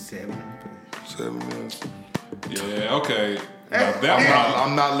 7 million. Yeah. Okay.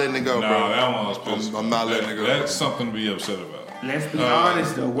 I'm not letting it go, bro. No, that one was pissed. I'm not letting it go. That's something to be upset about. Let's be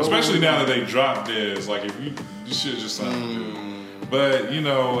honest though. Especially now that they dropped Dez. Like if you should just sign him. But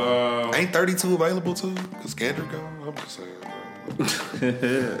ain't 32 available too? Cause Kendrick gone. I'm just saying.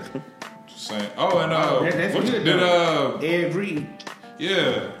 Just saying. Oh, and Ed Reed.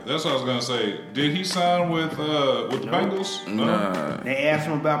 Yeah, that's what I was gonna say. Did he sign with the Bengals? No. They asked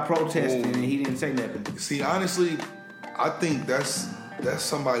him about protesting and he didn't say nothing. See, honestly, I think that's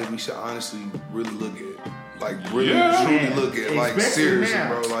somebody we should honestly really look at. Like really truly look at. Like seriously,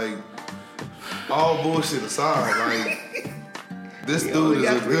 bro. Like all bullshit aside, like this dude is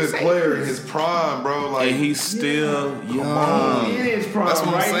a good player in his prime, bro. Like and he's still young. In his prime, that's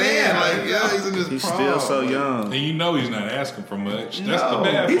what I'm saying. Now. Like he's in his prime. He's still so young. And he's not asking for much. That's the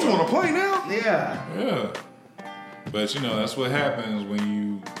bad part. He's want to play now. Yeah. But that's what happens when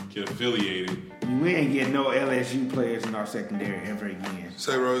you get affiliated. We ain't getting no LSU players in our secondary ever again.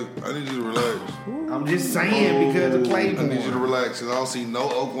 Say, bro, I need you to relax. I'm just saying because of Claiborne. I need you to relax because I don't see no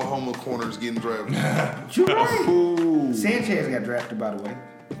Oklahoma corners getting drafted. You're right. Sanchez got drafted, by the way.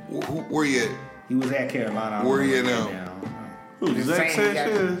 Where you at? He was at Carolina. Where you at now? Who's Zach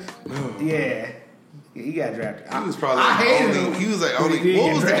Sanchez? Yeah. He got drafted. He was probably he was like only.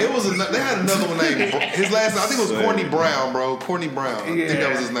 What was that? They had another one named his last name. I think it was Courtney Brown, bro. Courtney Brown. I think that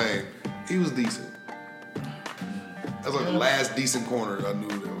was his name. He was decent. That was like the last decent corner I knew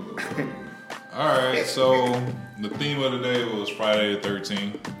that was. All right, so the theme of the day was Friday the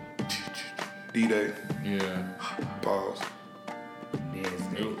 13th. D-Day. Yeah. Pause. Dez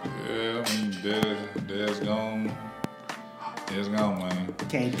gone. Dez gone, man.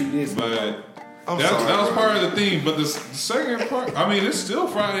 Can't do this, but. That was part of the theme, but the second part, I mean, it's still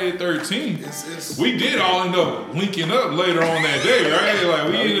Friday the 13th. We did all end up linking up later on that day, right? Like,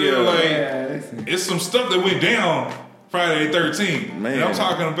 we ended up, it's some stuff that went down Friday the 13th. Man. And I'm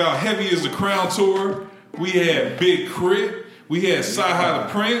talking about Heavy as the Crown Tour. We had Big K.R.I.T. We had Cyhi the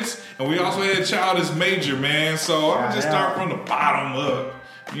Prynce. And we also had Childish Major, man. So I'm just start from the bottom up.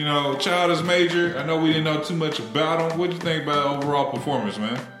 Childish Major, I know we didn't know too much about him. What do you think about overall performance,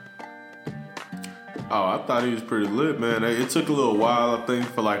 man? Oh, I thought he was pretty lit, man. It took a little while, I think,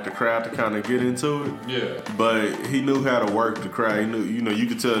 for like the crowd to kind of get into it. Yeah. But he knew how to work the crowd. He knew, you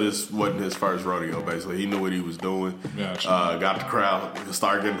could tell this wasn't his first rodeo, basically. He knew what he was doing. Gotcha. Got the crowd,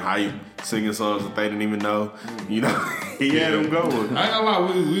 start getting hyped, singing songs that they didn't even know. You know, he had them going. I ain't gonna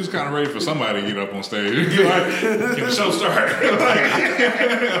lie, we was kind of ready for somebody to get up on stage. Like, can the show start?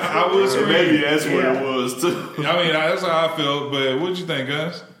 I was maybe that's what it was, too. I mean, that's how I felt, but what'd you think,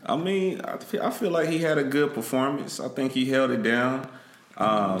 guys? I mean, I feel like he had a good performance. I think he held it down.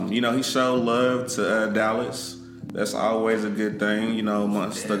 He showed love to Dallas. That's always a good thing,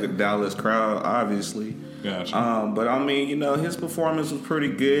 amongst the Dallas crowd, obviously. Gotcha. But I mean, his performance was pretty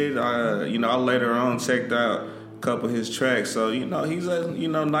good. I later on checked out a couple of his tracks. So, he's a,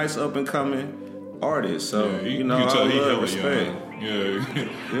 nice up and coming artist. So, you can tell he hella respect.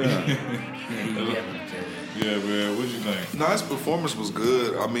 Yeah, man. What'd you think? No, his performance was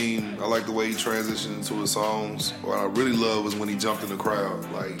good. I mean, I like the way he transitioned into his songs. What I really love was when he jumped in the crowd.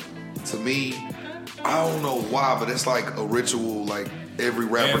 Like, to me, I don't know why, but it's like a ritual. Like every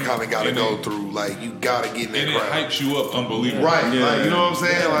rapper kind of got to go through. Like you got to get in that crowd. And it hypes you up unbelievably. Right. Yeah. Like, you know what I'm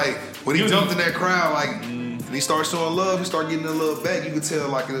saying? Like when he jumped in that crowd, like and he started showing love, he started getting the love back. You could tell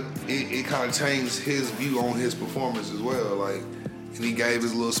like it kind of changed his view on his performance as well. Like. And he gave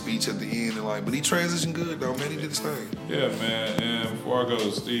his little speech at the end, but he transitioned good though, man. He did his thing. Yeah, man. And before I go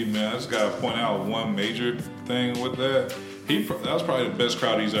to Steve, man, I just gotta point out one major thing with that. That was probably the best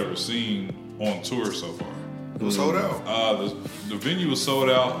crowd he's ever seen on tour so far. It was sold out. The venue was sold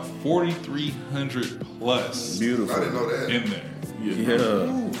out, 4,300 plus. Beautiful. I didn't know that. In there.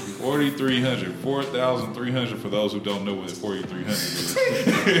 Yeah. 4,300. 4,300 for those who don't know what 4,300 is.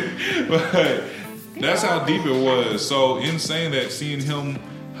 But that's how deep it was. So in saying that, seeing him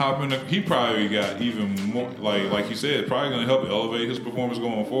hop in, he probably got even more, like you said, probably going to help elevate his performance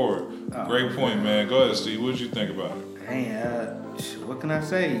going forward. Great point, man. Go ahead, Steve. What did you think about it? Man, what can I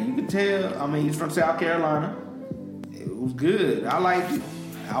say? You can tell. I mean, he's from South Carolina. It was good. I liked it.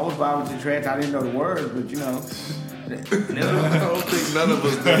 I was vibing to the tracks. I didn't know the words, but I don't think none of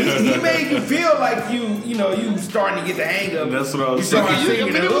us did. he made you feel like you starting to get the hang of it. That's what I was saying.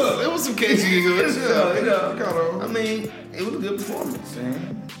 It was some catchy. I mean, it was a good performance,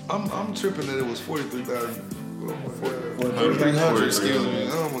 man. I'm tripping that it was 43,000. 4,300. Excuse me.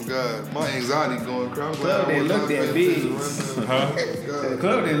 Oh my God, my anxiety going crazy. Club didn't look that big. The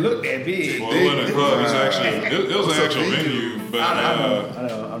club didn't look that big. Well, it wasn't a club. It was an actual venue. But I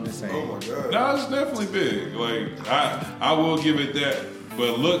know. I'm just saying. Oh my God. No, it's definitely big. Like I will give it that.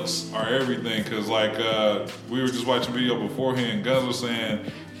 But looks are everything. Cause we were just watching video beforehand. Gus was saying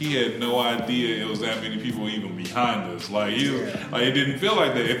he had no idea it was that many people even behind us. Like it didn't feel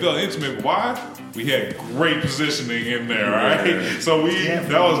like that. It felt intimate. Why? We had great positioning in there, right? So that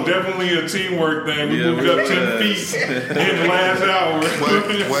was definitely a teamwork thing. We moved up 10 feet in the last hour.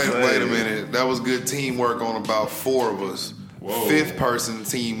 Wait a minute. That was good teamwork on about 4 of us. Whoa. 5th person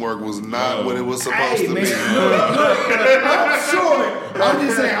teamwork was not what it was supposed to be. Look, I'm short. I'm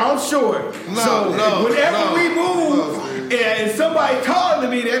just saying, I'm short. Whenever we move, and somebody taller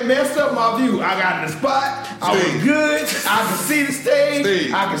than me that messed up my view, I got in the spot. I was good. I could see the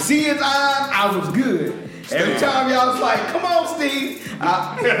stage. I could see his eyes. I was good. Every time y'all was like, "Come on, Steve,"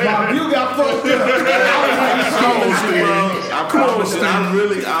 my view got fucked up. I promise you, I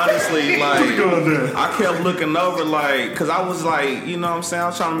really honestly I kept looking over cause I was you know what I'm saying, I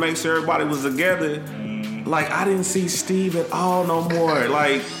was trying to make sure everybody was together. I didn't see Steve at all no more.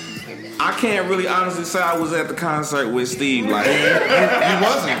 I can't really honestly say I was at the concert with Steve. He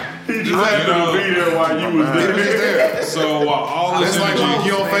wasn't. He just happened to be there while you was there. So all this it's like when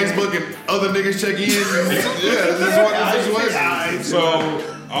you on Facebook and other niggas check in. This is what the situation is. So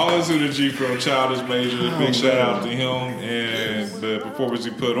all this energy from Childish Major. Big shout out to him and the performance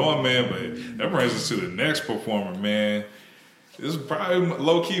he put on, man. But that brings us to the next performer, man. This is probably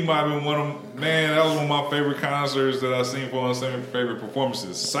low-key might have been that was one of my favorite concerts that I've seen for one of my favorite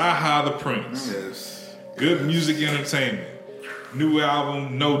performances. Cyhi the Prynce. Yes. Good music entertainment. New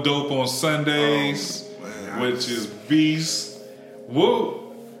album, No Dope on Sundays, which is beast.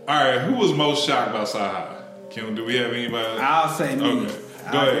 Whoa. All right, who was most shocked by Cyhi? Do we have anybody? I'll say me. Okay.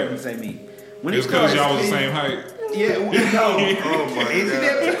 Go I'll ahead. definitely say me. It's because y'all was the same height. Yeah, no. Oh my God.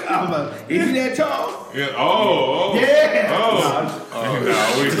 Is he that tall? Yeah. Oh. Yeah.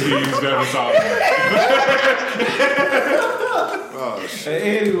 No, he's never tall.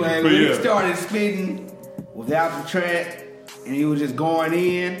 Anyway, when he started spitting without the track and he was just going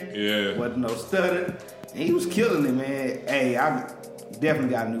in, wasn't no stutter, and he was killing it, man. Hey, I definitely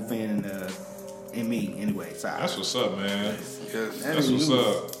got a new fan in me anyway. Sorry. That's what's up, man. Yes. That's what's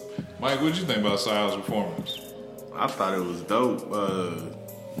up. Mike, what'd you think about Cyhi's performance? I thought it was dope.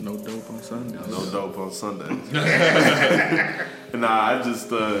 No dope on Sundays. No dope on Sundays. Nah, I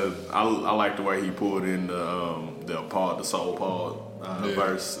just I like the way he pulled in the soul pod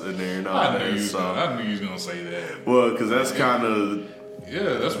verse in there and all I that. knew you was gonna say that. Well, because that's kind of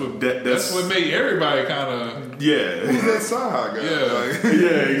that's what made everybody kind of Who's that Cyhi guy?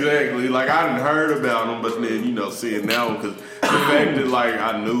 yeah, exactly. Like I hadn't heard about him, but then seeing now because the fact that like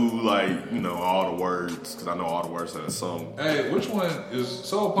I knew all the words because I know all the words of that song. Hey, which one is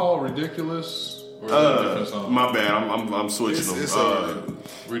Soul Paul Ridiculous or is it a different song? My bad, I'm switching them.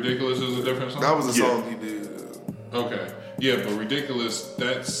 Ridiculous is a different song. That was a song he did. Okay, yeah, but Ridiculous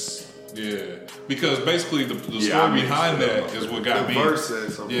because basically the story behind that is what got me. The verse said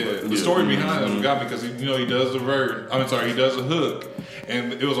something. Yeah, the story behind it is what got me because he does the verse. He does the hook,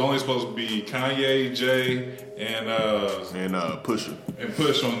 and it was only supposed to be Kanye, Jay, and Pusha and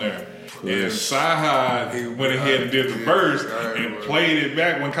Push on there. And Cyhi went ahead and did the verse and played it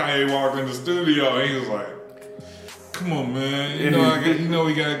back when Kanye walked in the studio, and he was like, "Come on, man,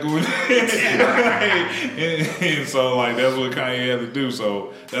 we gotta go in." and so like that's what Kanye had to do.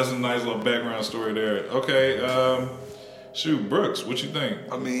 So that's a nice little background story there. Okay, Brooks, what you think?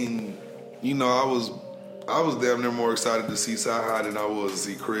 I mean, I was damn near more excited to see Cyhi than I was to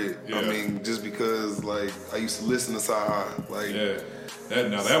see K.R.I.T. Yeah. I mean, just because like I used to listen to Cyhi, like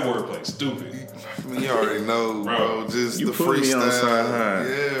that wordplay stupid. I mean, you already know, bro. Just you the put me on freestyle,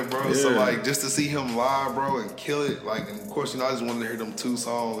 yeah, bro. Yeah. So like, just to see him live, bro, and kill it, like, and of course, I just wanted to hear them 2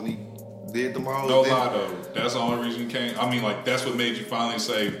 songs, and he did them all. No lie though, that's the only reason you came. I mean, like that's what made you finally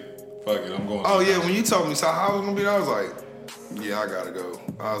say, "Fuck it, I'm going." Oh yeah, when you told me Cyhi was gonna be there, I was like, yeah, I gotta go.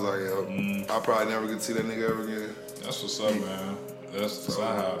 I was like, I'll probably never get to see that nigga ever again. That's what's up, man. That's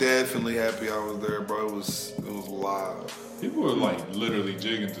Cyhi. Definitely happy I was there, bro. It was live. People were like literally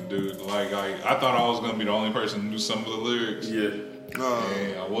jigging to dude. Like I thought I was gonna be the only person who knew some of the lyrics. Yeah.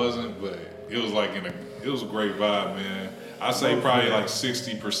 And I wasn't, but it was like it was a great vibe, man. I say probably like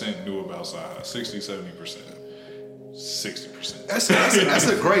 60% knew about Cyhi. 60-70%. 60%. That's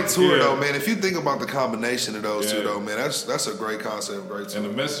a great tour though, man. If you think about the combination of those two though, man, that's a great concept, great tour. And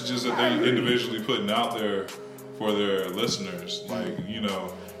the messages that they individually putting out there for their listeners, like,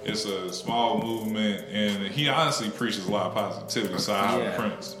 it's a small movement, and he honestly preaches a lot of positivity. Cyhi the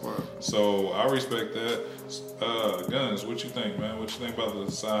Prynce. So I respect that. Guns, what you think, man? What you think about the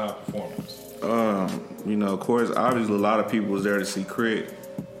Cyhi performance? Of course, obviously a lot of people was there to see K.R.I.T,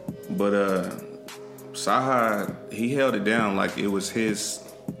 but Cyhi, he held it down like it was his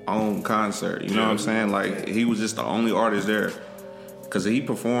own concert. You know what I'm saying? Like he was just the only artist there. Cause he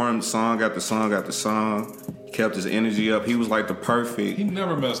performed song after song after song, kept his energy up. He was like the perfect. He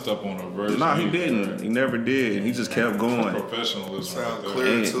never messed up on a verse. Nah, he didn't. He never did. He just kept going. Professionalism. Sound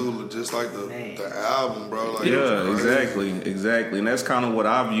clear too, just like the album, bro. Like, exactly. And that's kind of what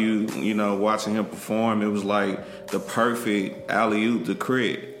I view. Watching him perform, it was like the perfect alley oop to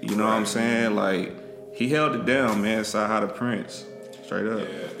K.R.I.T. You know what I'm saying? Like he held it down, man. Cyhi the Prynce, straight up.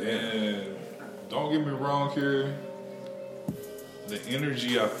 Yeah, and don't get me wrong here. The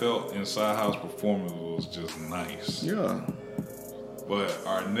energy I felt in Cyhi's performance was just nice. Yeah. But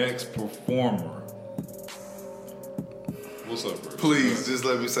our next performer, what's up, bro? Please, just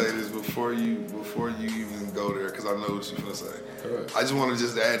let me say this before you even go there, because I know what you're gonna say. I just want to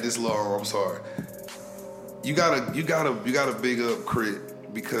just add this little. I'm sorry. You gotta big up K.R.I.T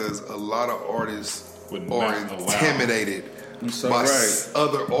because a lot of artists are intimidated by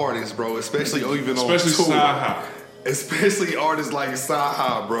other artists, bro. Especially even on tour. Cyhi. Especially artists like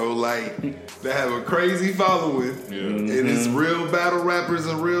Cyhi, bro, like that have a crazy following, and it's real battle rappers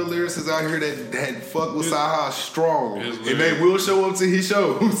and real lyricists out here that fuck with Cyhi strong, and they will show up to his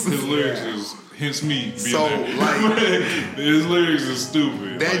shows. His lyrics is hence me. So like, his lyrics is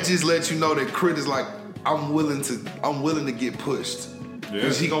stupid. That just lets you know that K.R.I.T is like, I'm willing to get pushed,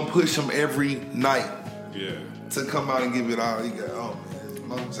 because he gonna push him every night. Yeah. To come out and give it all he got. Oh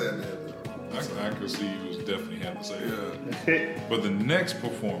man, I'm sad that. I could see you was definitely have to say that. But the next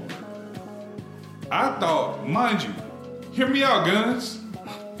performer, I thought, mind you, hear me out, Guns.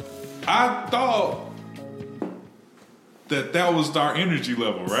 I thought that was our energy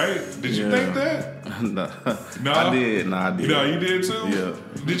level, right? Did you think that? No. I did. No, you did too? Yeah.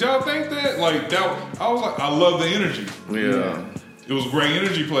 Did y'all think that? Like that? I was like, I love the energy. Yeah. It was a great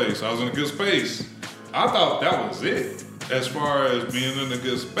energy place. I was in a good space. I thought that was it as far as being in a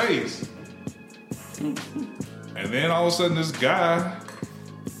good space. And then all of a sudden this guy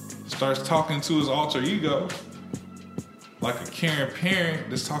starts talking to his alter ego like a caring parent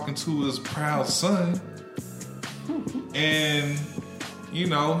that's talking to his proud son. And you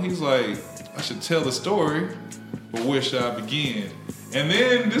know, he's like, I should tell the story, but where should I begin? And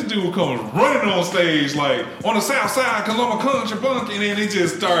then this dude comes running on stage like, on the south side, cause I'm a country punk, and then he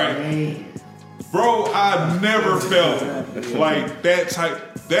just started. Bro, I never felt like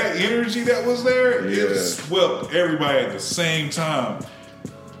that energy that was there, it swept everybody at the same time.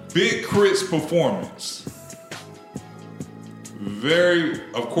 Big K.R.I.T's performance.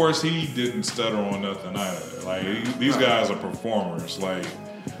 Of course, he didn't stutter on nothing either. Like, these guys are performers. Like,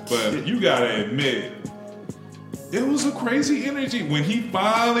 but you gotta admit, it was a crazy energy. When he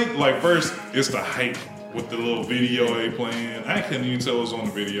finally, like, first, it's the hype with the little video they playing. I couldn't even tell it was on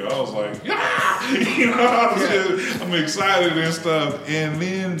the video. I was like, yeah! You know, I'm excited and stuff. And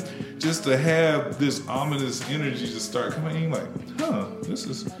then just to have this ominous energy just start coming in, like, this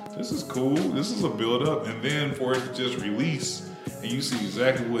is cool. This is a build up. And then for it to just release, and you see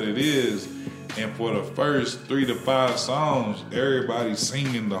exactly what it is. And for the first 3 to 5 songs, everybody's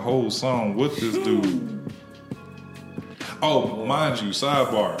singing the whole song with this dude. Oh, mind you,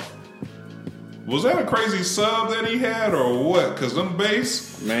 sidebar. Was that a crazy sub that he had or what? Because them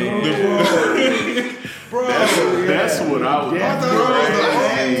bass, man, bro, that's what I was. Bro,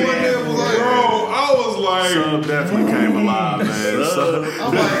 I was like, sub definitely came alive, man.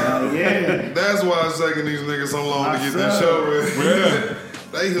 I'm like, that's why it's taking these niggas so long to get this show ready.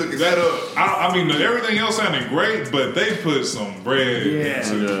 They hooking that up. I mean, everything else sounded great, but they put some bread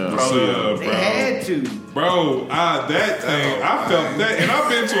into the sub, bro. They had to. Bro, that thing, I felt that. And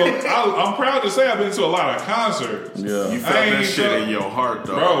I'm proud to say I've been to a lot of concerts. Yeah. You felt that shit in your heart,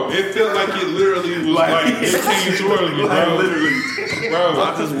 though. Bro, it felt like it literally was like it came towards me, bro. Literally. Bro,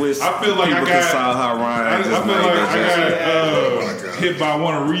 I just wish I feel like people could saw how Ryan I feel like I got hit by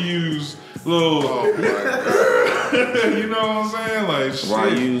one of Ryu's little, you know what I'm saying? Like, shit.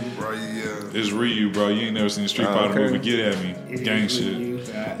 Ryu, yeah. It's Ryu, bro. You ain't never seen a Street Fighter movie. Get at me. It's Gang shit. Ryu,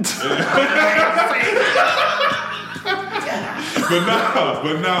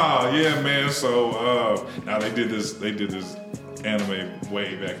 but nah, yeah, man. So now they did this anime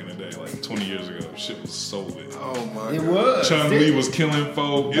way back in the day, like 20 years ago. Shit was so lit. Oh my It god. was. Chun-Li was killing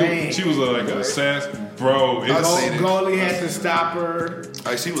folk. She was like an assassin. Bro, I seen it. Goalie had to stop her.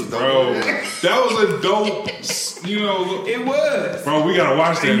 Like, she was dope. bro, that was a dope, you know. It was. Bro, we gotta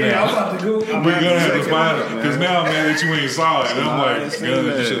watch that Yeah, I'm now. about to go. We're gonna have to find it because now, man, that you ain't saw it, and I'm like,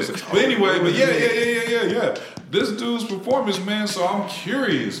 but anyway, but yeah. This dude's performance, man. So I'm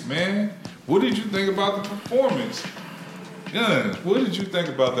curious, man. What did you think about the performance? Guns, what did you think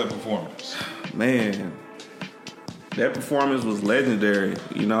about that performance? Man, that performance was legendary.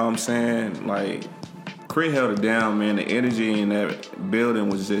 You know what I'm saying? Like, K.R.I.T held it down, man. The energy in that building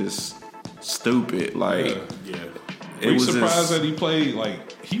was just stupid. Like, Were you surprised that he played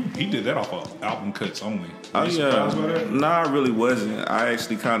like he did that off of album cuts only? Were you surprised by that? No, I really wasn't. I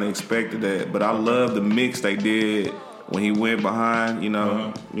actually kind of expected that, but I love the mix they did when he went behind, you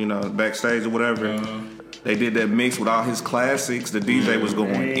know, backstage or whatever. They did that mix with all his classics. The DJ was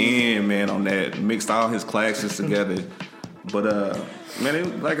going in, man, on that. Mixed all his classics together. But,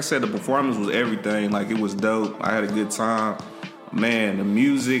 man, like I said, the performance was everything. Like, it was dope. I had a good time. Man, the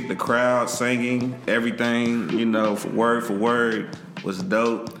music, the crowd singing, everything, you know, for word was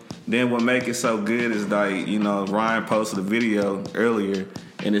dope. Then what make it so good is, like, you know, Ryan posted a video earlier,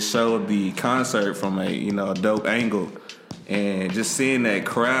 and it showed the concert from a dope angle. And just seeing that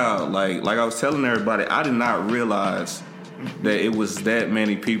crowd, like I was telling everybody, I did not realize that it was that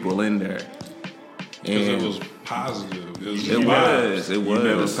many people in there. Because it was positive. It was. You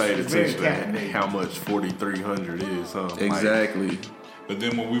never paid attention to how much 4,300 is, huh? Exactly. Like, but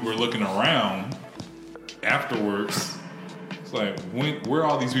then when we were looking around afterwards, it's like, where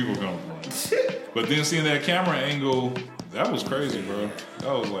all these people come from? But then seeing that camera angle, that was crazy, bro.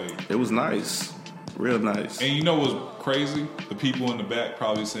 That was like... It was nice. Real nice. And you know what's crazy? The people in the back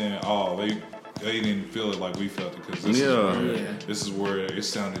probably saying, "Oh, they didn't feel it like we felt it because this is where it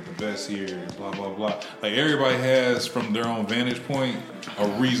sounded the best here." Blah blah blah. Like, everybody has from their own vantage point a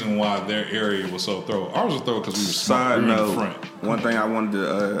reason why their area was so throw. Ours was throw because we were smart. Side We were in note, front. one thing I wanted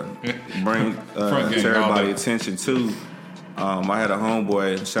to bring to everybody's attention too. I had a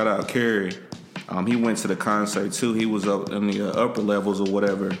homeboy. Shout out K.R.I.T. He went to the concert too. He was up in the upper levels or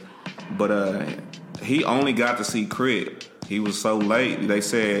whatever, but he only got to see K.R.I.T. He was so late. They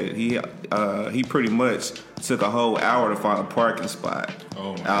said he pretty much took a whole hour to find a parking spot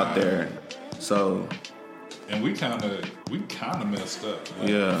out there. So, and we kind of messed up. Like,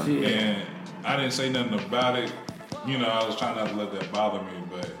 yeah. And I didn't say nothing about it. You know, I was trying not to let that bother me,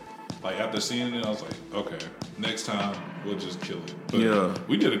 but like after seeing it, I was like, okay, next time we'll just kill it. But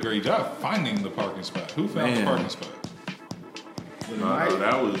we did a great job finding the parking spot. Who found the parking spot? No,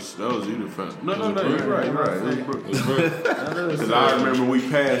 that was either fan. No, you're right. It was Brooklyn. Because I remember we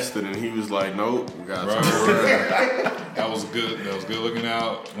passed it and he was like, "Nope, we got to That was good. That was good looking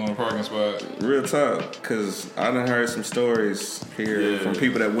out on the parking spot. Real talk, because I done heard some stories here from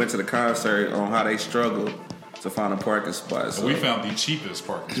people that went to the concert on how they struggled to find a parking spot. So. We found the cheapest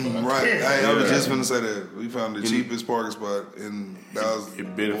parking spot. Right. Hey, I was just going to say that. We found the cheapest parking spot, and that was...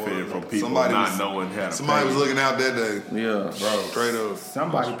 It benefited from people not knowing how to Somebody was looking out that day. Yeah. Bro. Straight up.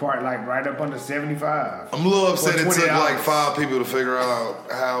 Somebody parked like right up under 75. I'm a little upset it took like 5 people to figure out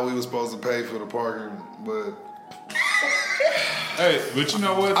how we were supposed to pay for the parking, but... Hey, but you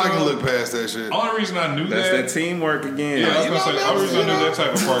know what? I can look past that shit. Only reason I knew That's that teamwork again. Yeah, I was going to say, the only reason I knew that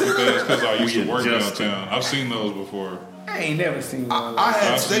type of parking thing is because I used to work downtown. I've seen those before. I ain't never seen one.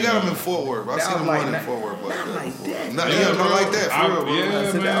 They got them in Fort Worth. I've seen them one in Fort Worth. Not like that. Not like that, for real, bro.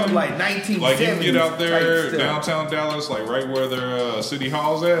 Yeah, man. That was like 1970s. Like you can get out there, downtown Dallas, like right where their city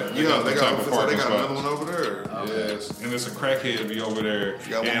hall's at. They got parking spot. another one over there. Yes, and it's a crackhead to be over there. You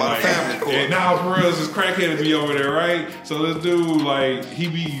got one by the family court. And now for real, this crackhead to be over there, right? So this dude, like,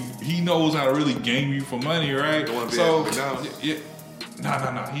 he knows how to really game you for money, right? So no.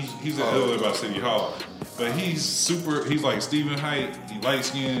 He's at by City Hall. But he's like Stephen Height, he light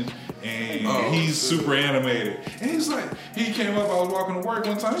skinned, and he's super animated. And he's like, he came up, I was walking to work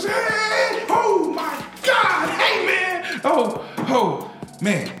one time, he said, "Hey, oh my God, hey man, oh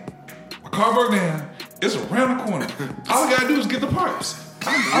man, my car broke down, it's around the corner. All I gotta do is get the parts." He's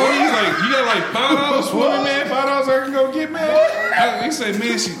like, "You got like $5 for me, man? $5 I can go get, man?" He said,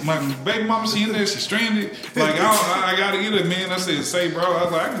 "Man, my baby mama, she in there, she's stranded. Like, I gotta get it, man." I said, "Say, bro." I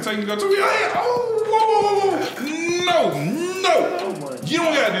was like, "I can take you to go to me." Whoa. No. You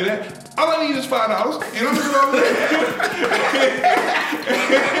don't gotta do that. All I need is $5, and I'm gonna go over there.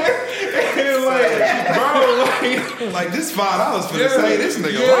 And like this $5 for to say this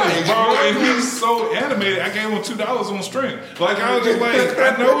nigga right, bro. And he's so animated. I gave him $2 on strength. Like I was just like,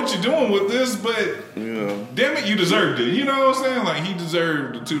 I know what you're doing with this, but damn it, you deserved it. You know what I'm saying? Like he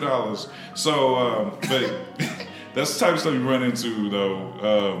deserved the $2. So, but that's the type of stuff you run into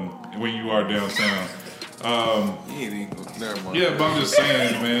though when you are downtown. Never mind. Yeah, but I'm just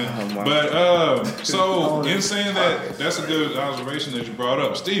saying, man. But so in saying that, that's a good observation that you brought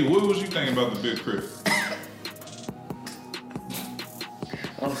up. Steve, what was you thinking about the Big K.R.I.T?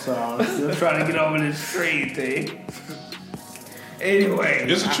 I'm sorry, I'm still trying to get over this trade thing. Anyway,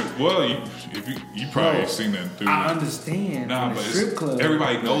 it's a true. Well, you probably seen that dude. I understand. Nah, but strip club,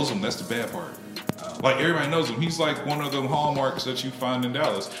 everybody knows him. That's the bad part. Like everybody knows him. He's like one of them hallmarks that you find in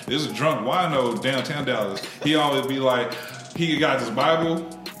Dallas. There's a drunk wino downtown Dallas. He always be like, he got this Bible,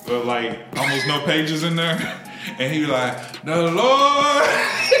 but like almost no pages in there, and he be like, "The Lord."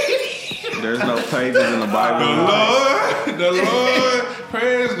 There's no pages in the Bible. The Lord,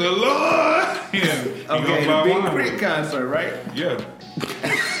 praise the Lord. And okay, the Big K.R.I.T concert, right? Yeah.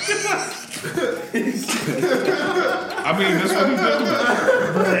 I mean, that's what he does.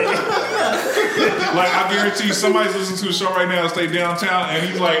 Like, I guarantee you, somebody's listening to a show right now, stay downtown, and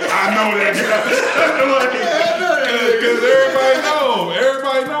he's like, "I know that guy." Because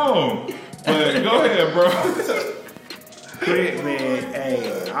everybody know him. But go ahead, bro. K.R.I.T, man,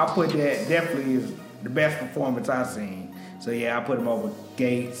 hey, I put that definitely is the best performance I've seen. So yeah, I put him over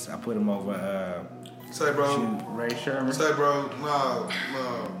Gates. I put him over Say, bro. Ray Sherman. Say, bro. No.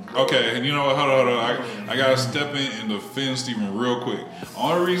 Okay, and you know what? Hold on. I gotta step in and defend Steven real quick.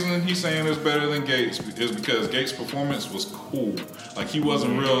 Only reason he's saying it's better than Gates is because Gates' performance was cool. Like he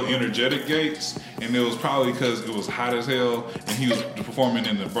wasn't real energetic Gates, and it was probably because it was hot as hell, and he was performing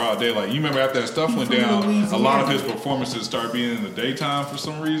in the broad daylight. You remember after that stuff went down, a lot of his performances started being in the daytime for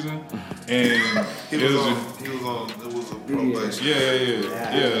some reason, and it was a probation.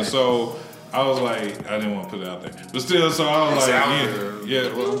 Yeah. So I was like, I didn't want to put it out there, but still, so I was like, yeah.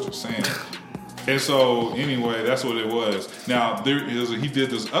 Well, I'm just saying. And so, anyway, that's what it was. Now, he did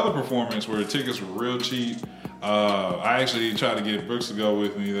this other performance where the tickets were real cheap. I actually tried to get Brooks to go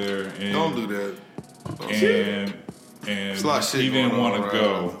with me there. And, don't do that. And he didn't want to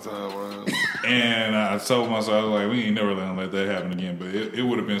go. And I told myself, I was like, we ain't never gonna let that happen again. But it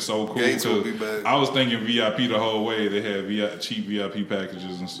would have been so cool. Gates will be back. I was thinking VIP the whole way. They had cheap VIP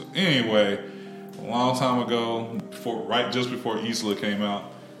packages and stuff. Anyway, a long time ago, just before Isla came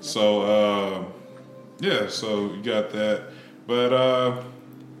out. So, so you got that. But,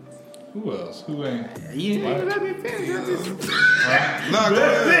 who else? Who ain't? You didn't let me finish. Nah, go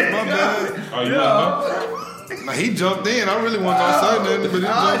ahead. My bad. Oh, you want to Nah, he jumped in. I really wasn't gonna say nothing, but he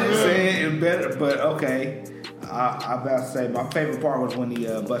I jumped was just in. saying it's better, but okay. I about to say my favorite part was when he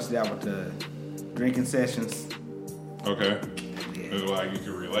busted out with the drinking sessions. Okay. Yeah, It's like you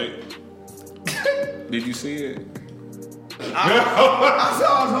can relate. Did you see it? I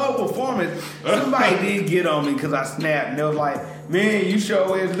saw his whole performance. Somebody did get on me because I snapped. And they was like, man, you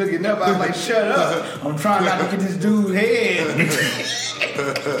sure is looking up. I was like, shut up. I'm trying not to get this dude's head.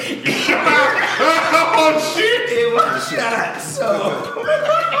 Oh, shit. It was shot. So.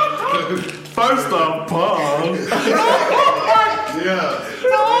 First off, pause. Yeah.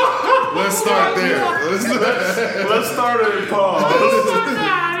 Let's start there. Let's start at pause.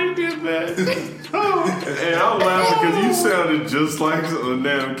 He did that. And I'm laughing because you sounded just like a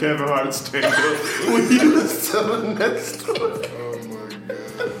damn Kevin Hart stand-up when you was telling that story. Oh my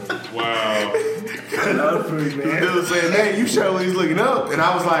god. Wow. That was pretty bad. They was saying, man, you show when he's looking up. And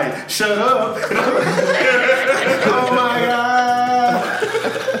I was like, shut up. Oh my god.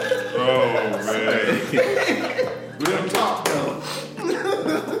 Oh, man. Real talk, though.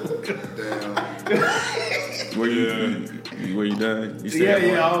 Damn. Were you done? You Yeah,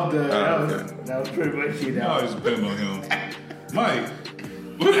 I was done. Okay. That was pretty much it. I always depend on him. Mike.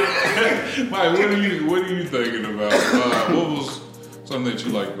 Mike, what are you thinking about? What was something that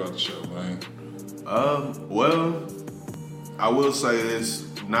you liked about the show, man? Well, I will say this,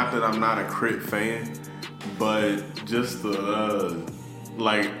 not that I'm not a K.R.I.T fan, but just the,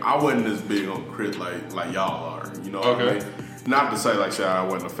 like, I wasn't as big on K.R.I.T like y'all are, you know what I mean? Not to say, like, I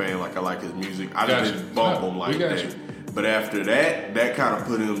wasn't a fan, like, I like his music. I just didn't bump him like that. You. But after that kind of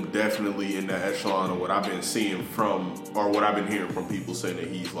put him definitely in the echelon of what I've been seeing from, or what I've been hearing from people saying that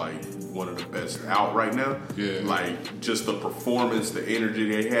he's like one of the best out right now. Yeah. Like just the performance, the energy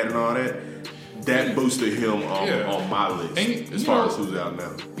they had and all that, that boosted him on my list as far as who's out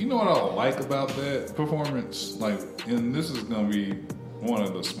now. You know what I like about that performance? Like, and this is going to be one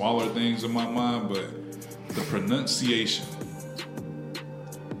of the smaller things in my mind, but the pronunciation.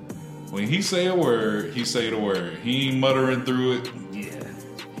 When he say a word, he say the word. He ain't muttering through it. Yeah.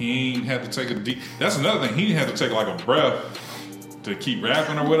 He ain't had to take a deep... That's another thing. He had to take like a breath to keep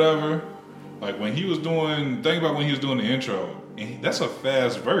rapping or whatever. Like when he was doing... Think about when he was doing the intro. And that's a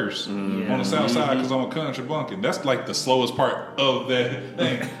fast verse on the south side because I'm a country bumpkin. That's like the slowest part of that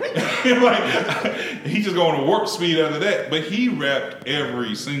thing. Like he just going to warp speed after that. But he rapped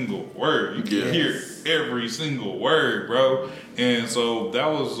every single word. You can hear every single word, bro. And so that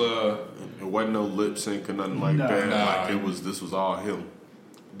was it wasn't no lip sync or nothing like that. Like this was all him.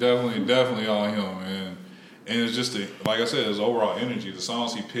 Definitely all him, man. And it's just like I said, his overall energy, the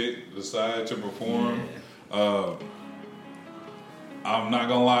songs he picked, decided to perform. I'm not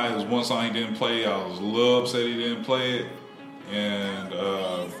gonna lie, there's one song he didn't play. I was a little upset he didn't play it. And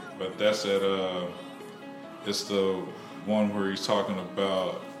but that's it's the one where he's talking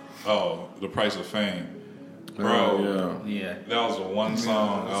about the price of fame. Bro, that was the one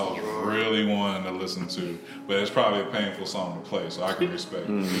song I was really wanting to listen to. But it's probably a painful song to play, so I can respect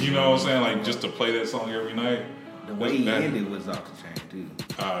it. You know what I'm saying? Like just to play that song every night. The way he ended was off the chain too.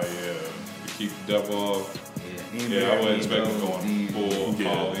 Oh yeah. To keep the devil off. Yeah, I wasn't expecting going full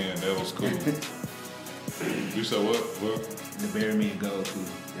all in. That was cool. You said what? The Bury Me and Go too.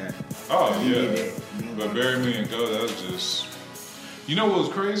 Yeah. Oh yeah. But Bury Me and Go, that was just... You know what was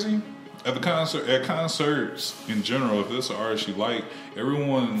crazy? At concerts in general, if it's an artist you like,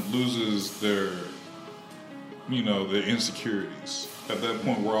 everyone loses their insecurities. At that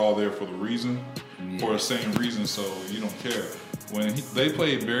point, we're all there for the reason, for the same reason, so you don't care. When they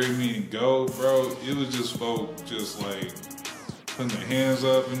played Bury Me and Go, bro, it was just folk just like putting their hands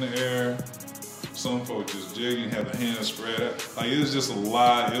up in the air. Some folk just jigging, have their hands spread out. Like it was just a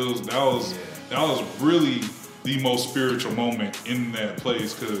lot. That was really the most spiritual moment in that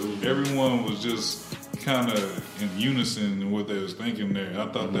place because everyone was just kind of in unison in what they was thinking there. I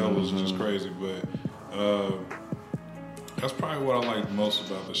thought that was just crazy, but that's probably what I liked most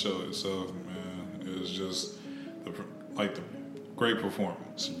about the show itself, man. It was just the great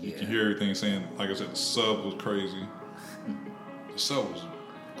performance. You can hear everything saying, like I said, the sub was crazy. The sub was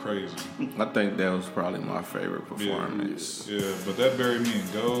crazy. I think that was probably my favorite performance. Yeah, but that Bury Me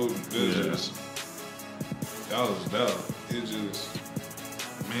and Go, just... It just,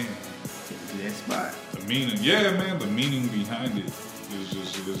 man. That spot. The meaning, the meaning behind it is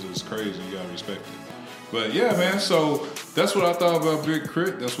just crazy. You gotta respect it. But yeah, man, so that's what I thought about Big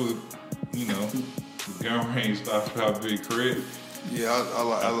K.R.I.T. That's what, Gun Range thought about Big K.R.I.T. Yeah,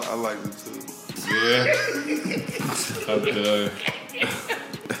 I like it too. Yeah.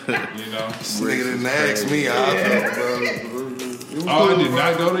 This nigga didn't ask me how I felt about it. I did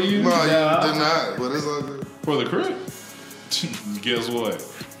not go to you? No, you did not, but it's all good. For the K.R.I.T? Guess what?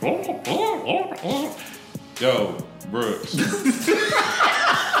 Yo, Brooks.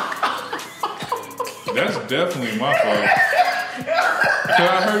 That's definitely my fault.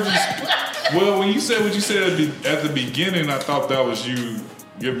 I heard you. Well, when you said what you said at the beginning, I thought that was you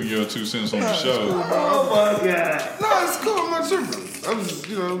giving your 2 cents on the show. Cool, oh my God. No, it's cool. I'm not tripping. I was,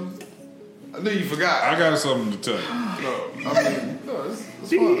 I knew you forgot. I got something to tell you. No, I mean, no, it's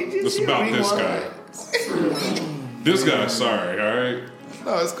fine. It's about this guy. This guy's sorry, all right?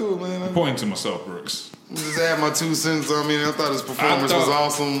 No, it's cool, man. I'm pointing to myself, Brooks. Just add my 2 cents. I mean, I thought his performance was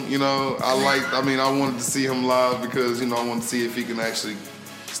awesome. I wanted to see him live because, I wanted to see if he can actually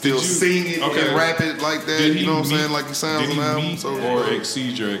still sing it and rap it like that. You know what I'm saying? Like he sounds on the album. Did he meet or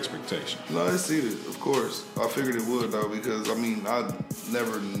exceed your expectations? No, it exceeded, of course. I figured it would, though, because, I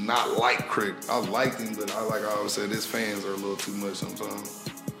never not liked K.R.I.T. I liked him, but like I always said, his fans are a little too much sometimes.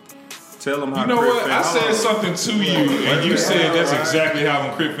 Tell them how. You know what? I said something to you, and you said that's exactly how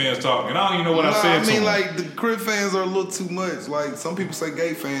when K.R.I.T. fans talk, and I don't even know what I said to them. Like the K.R.I.T. fans are a little too much. Like some people say,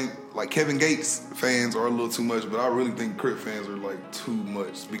 gay fans, like Kevin Gates fans, are a little too much, but I really think K.R.I.T. fans are like too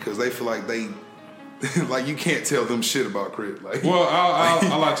much because they feel like they, like you can't tell them shit about K.R.I.T. Like, well,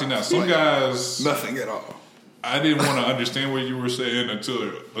 I'll let you know. Some guys, nothing at all. I didn't want to understand what you were saying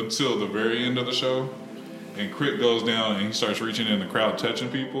until the very end of the show. And K.R.I.T. goes down and he starts reaching in the crowd, touching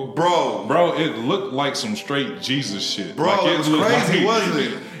people. Bro, it looked like some straight Jesus shit. Bro, like, it was crazy, wasn't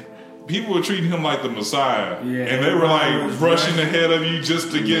it? People were treating him like the Messiah. Yeah, and they were like brushing ahead of you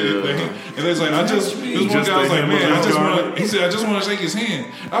just to get it. And it's like, this one guy was like, man, he said, I just want to shake his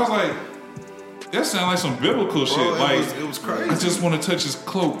hand. I was like, that sounds like some biblical shit. It was crazy. I just want to touch his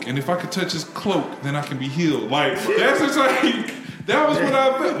cloak. And if I could touch his cloak, then I can be healed. Like, that's just like... That was what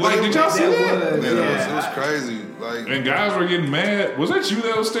I felt. Like, did y'all see that? It was crazy. Like, and guys were getting mad. Was that you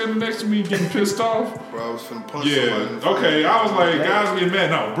that was standing next to me getting pissed off? Bro, I was finna punch somebody. Okay. I was like, guys were getting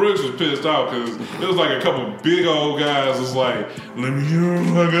mad. No, Brooks was pissed off because it was like a couple big old guys was like, let me hear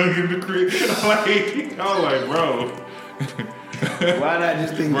him. I gotta get in the crib. Like, I was like, bro. Why not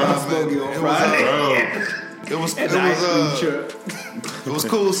just think about Smokey on Friday? It was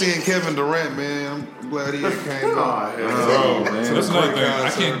cool seeing Kevin Durant, man. I'm glad he came out. Bro, that's another thing. I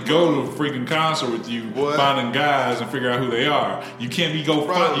can't go to a freaking concert with you finding guys and figure out who they are. You can't you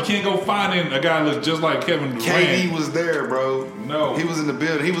can't go finding a guy that looks just like Kevin Durant. KD was there, bro. No. He was in the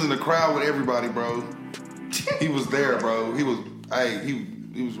building. He was in the crowd with everybody, bro. He was there, bro. He was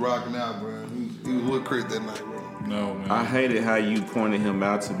rocking out, bro. He was with K.R.I.T. that night, bro. No, man. I hated how you pointed him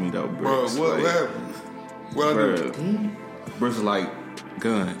out to me, though, bro. Bro, what happened? What I do? Brooks like,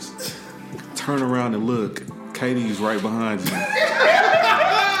 guns. Turn around and look. Katie's right behind you.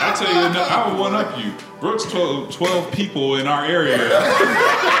 I tell you, I would one up you. Brooks 12 people in our area.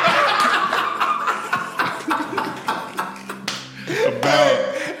 About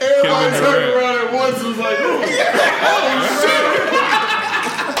everybody turned around at once and was like, oh shit.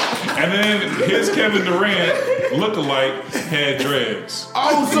 And then his Kevin Durant look-alike had dreads.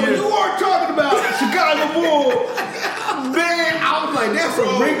 Oh, so you are talking about Chicago Bull. Man, I was like, that's a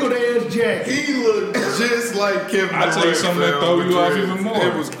wrinkled ass jacket. He looked just like Kevin Durant. I'll tell you something that throw you off even more.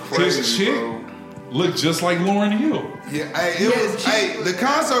 It was crazy, his chick looked just like Lauryn Hill. Yeah, the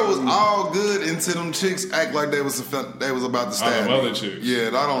concert was all good until them chicks act like they was about to stab me. Other chicks. Yeah,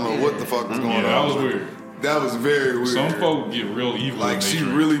 I don't know what the fuck was going on. That was weird. That was very weird. Some folk get real evil. Like she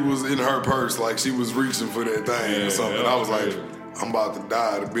really was in her purse, like she was reaching for that thing or something. I was like, I'm about to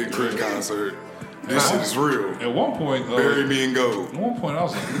die at a Big K.R.I.T. concert. This shit is real. At one point, bury me in gold. At one point, I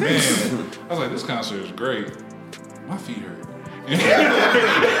was like, man, this concert is great. My feet hurt.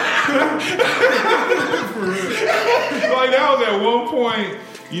 Like that was at one point.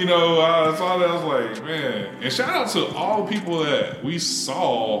 I saw that. I was like, man. And shout out to all the people that we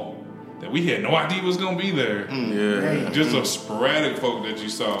saw that we had no idea was gonna be there. Yeah. Just a sporadic folk that you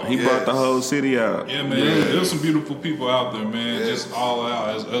saw. He brought the whole city out. Yeah, man. Yeah. There was some beautiful people out there, man. Yeah. Just all out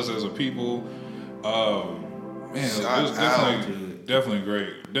as us as a people. Man, it was definitely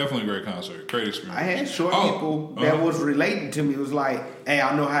great. Definitely a great concert. Great experience. I had short people that was relating to me. It was like, hey,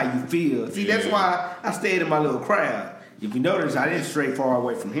 I know how you feel. See, that's why I stayed in my little crowd. If you notice, I didn't stray far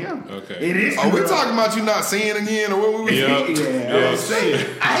away from him. Okay. It is. Are we talking about you not seeing again, or what we were saying? Yeah, I was saying.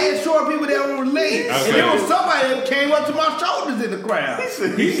 I had short people that were relate, and there was somebody that came up to my shoulders in the crowd.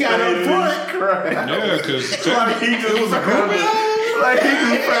 He got up front. Yeah, because it was a group. Like he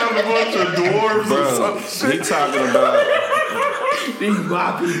just found a bunch of dwarves or something. He talking about these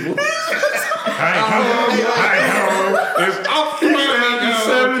my people. It's off the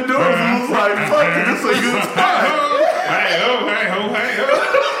seven dwarves and was like, fuck it, this a good time. Hey,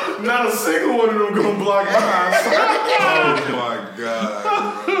 not a single one of them gonna block my eyes. Oh my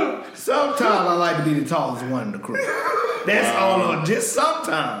god. Sometimes I like to be the tallest one in the crew. That's all. Just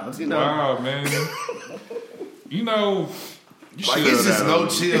sometimes, Wow, man. Like, it's just no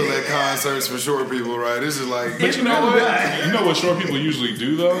chill at concerts for short people, right? This is like... But you know what? You know what short people usually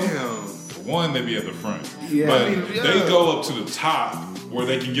do, though? Damn. One, they be at the front. Yeah. But they go up to the top where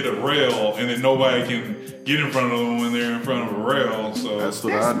they can get a rail, and then nobody can get in front of them when they're in front of a rail. So That's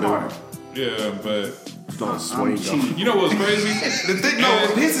what I do. Yeah, but... Don't swing them. You know what's crazy?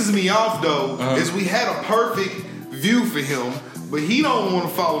 What pisses me off, though, is we had a perfect view for him, but he don't want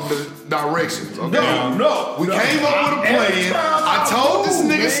to follow the directions. Okay? No. We came up with a plan. I told this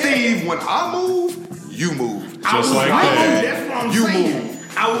nigga Steve, when I move, you move. Just like that. That's what I'm You saying. move.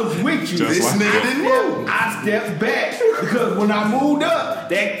 I was with you. Just This like nigga that. didn't move. I stepped back because when I moved up,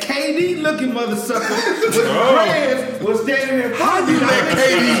 that KD looking mother sucker with the dreads was standing in front How of you me. let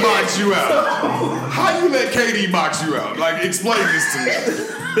KD box you out? How you let KD box you out? Like, explain this to me.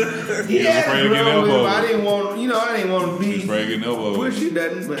 Yeah, afraid to get bro, elbowed. I didn't want to be Breaking elbow. pushy,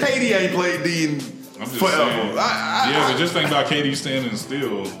 nothing. But KD ain't played D in I'm just forever. saying. Yeah, but just think about KD standing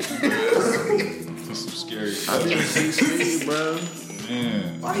still. That's some scary stuff. bro.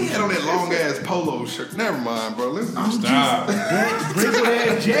 Man. Why he had on that long ass polo shirt? Never mind, bro. Let's Stop. that wrinkled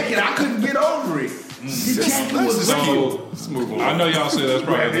ass jacket, I couldn't get over it. The jacket was So, let's move on. I know y'all said that's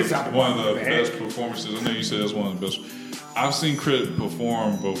probably This out one of the bad. best performances. I know you said that's one of the best. I've seen K.R.I.T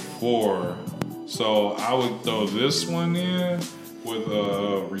perform before, so I would throw this one in with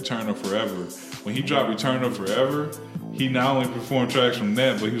Return of Forever. When he dropped Return of Forever, he not only performed tracks from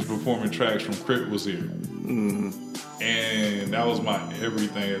that, but he was performing tracks from K.R.I.T Was Here. And that was my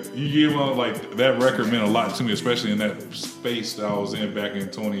everything. You give on like that record meant a lot to me, especially in that space that I was in back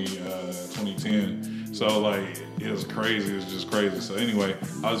in 2010. So like it was crazy. It was just crazy. So anyway,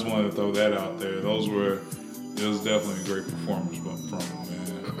 I just wanted to throw that out there. It was definitely a great performance from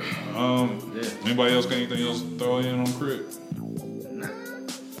him, man. Anybody else got anything else to throw in on K.R.I.T?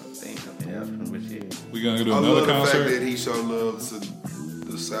 We gonna do I another love the concert? fact that he showed love to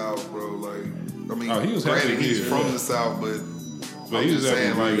the South, bro. Like, I mean, He was happy granted, to be he's here, from yeah. the South, but But I'm he just was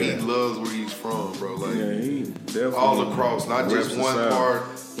saying, happy to like, be he here. loves where he's from, bro. Like, Yeah, he definitely all across, not just reps the one South. part,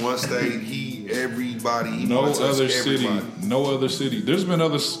 one state. Everybody. He No wanna touch other city. everybody. No other city. There's been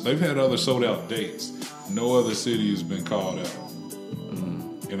they've had other sold out dates. No other city has been called out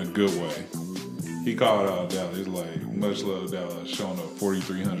in a good way. He called out Dallas. He's like, much love Dallas, showing up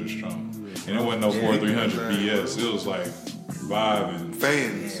 4,300 strong. And it wasn't no 4,300 BS. It was like vibing.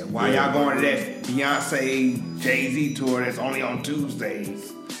 Fans. Yeah, why y'all going to that Beyonce Jay-Z tour that's only on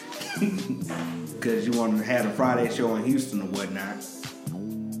Tuesdays? Because you want to have a Friday show in Houston or whatnot.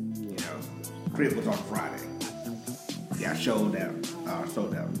 You know, K.R.I.T was on Friday. Yeah, sold out,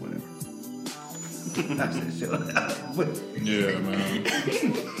 whatever. I said sold out. Yeah, man.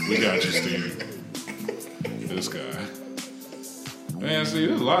 We got you, Steve. This guy. Man, see,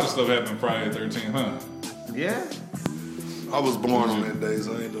 there's a lot of stuff happening Friday the 13th, huh? Yeah, I was born on that day,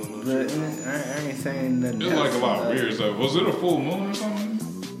 so I ain't doing no but shit. I ain't saying nothing. There's like a else. lot of weird stuff. Was it a full moon or something?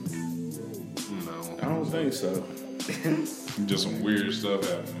 I don't think so. Just some weird stuff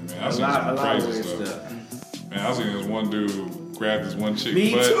happening, man. I A seen lot some of crazy weird stuff. stuff. Man, I seen this one dude grab this one chick.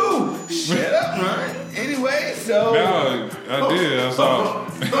 Me butt. too. Shut up, man. Anyway, so No, I did. I saw.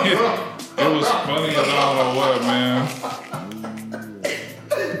 It was funny as I don't know what, man.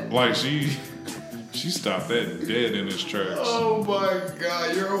 Like she stopped that dead in his tracks. Oh my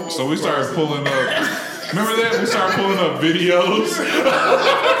God, you're a So we started pulling up. Remember that? We started pulling up videos.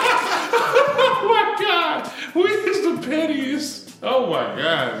 Oh my God, we is the pettiest. Oh my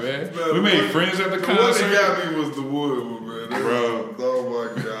God, man. We made friends at the The one concert. that got me was the wood one, man. Bro. Oh my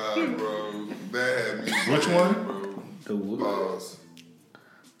God, bro. That had me. Which one? the wood. Pause.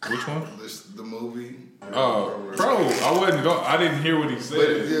 Which one? The movie. Oh, bro, I wasn't go. I didn't hear what he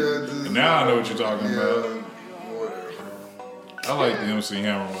said. And now I know what you're talking about. Whatever. I like the MC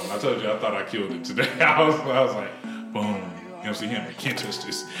Hammer one. I told you I thought I killed it today. I was like, boom, MC Hammer, can't touch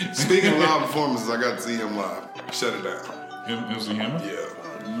this. Speaking of live performances, I got to see him live. Shut it down. MC Hammer. Yeah.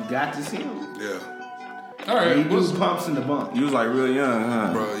 You got to see him. Yeah. All right, He what's do pumps in the bump. You was like real young,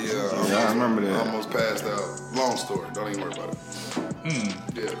 huh? Bro, yeah. Yeah, I remember that. Almost passed out. Long story. Don't even worry about it.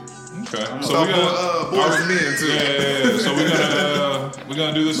 Yeah. okay? So So we gonna boys and men too. yeah. So we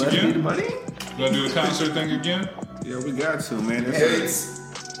gonna do this Must be the again. money. We gonna do the concert thing again. Yeah, we got to, man. It's Gates.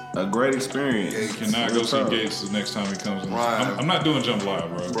 a great experience. Cannot go see Gates the next time he comes in. Right. I'm not doing Jump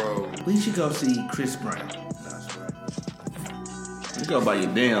Live, bro. Bro. We should go see Chris Brown. That's right. You go by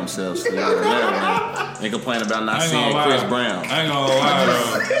your damn self, Steve. They complain about not I ain't seeing gonna lie. Chris Brown. I ain't gonna lie,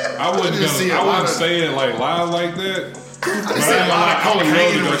 though. I wouldn't say it like live like that. I just said a lot of I would love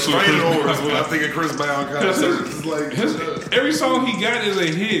cocaine to and go see restraining Chris orders Brown. when I think of Chris Brown concert. It's like, every song he got is a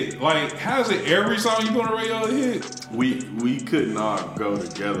hit. Like, how is it every song you go on the radio a hit? We could not go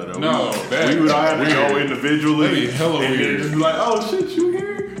together though. No, we would all have to go individually. That'd be hella and weird. then just be like, oh shit, you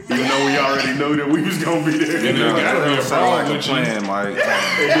here? Even though we already knew that we was gonna be there. And there gotta be a problem with you. Plan, Mike.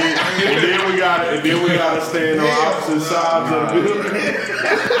 and then we gotta stand on opposite sides of the building.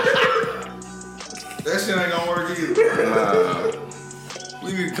 That shit ain't gonna work either.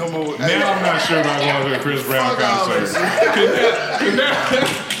 We need to come up with. Now I'm not sure about going to a Chris Brown concert.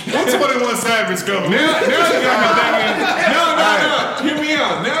 What 21 Savage coming? Now you got me thinking. No. Hear me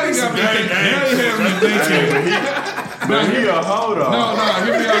out. Now you got me thinking. Now you have me thinking. But he a hold on. No,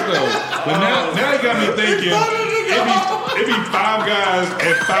 hear me out though. But now you got me thinking. It'd be 5 guys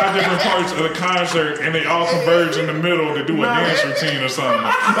at 5 different parts of the concert, and they all converge in the middle to do a dance routine or something.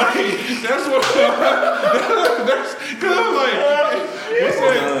 Like, that's what. That's because I'm like, what's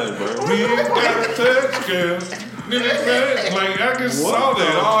that? We ain't got to touch, girl. Like, I just saw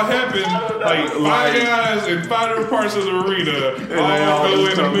that all happen. Like 5 guys in 5 different parts of the arena, all go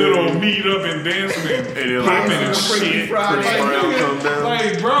in the middle, meet up and dancing and popping and shit.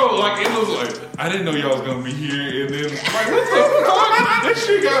 Like, bro, like it was like I didn't know y'all was gonna be here, and then like what the fuck? That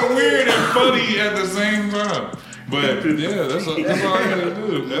shit got weird and funny at the same time. But yeah, that's all I had to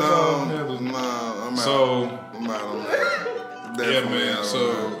do. That's all I had to do. I'm out. So I'm out on that. yeah, man.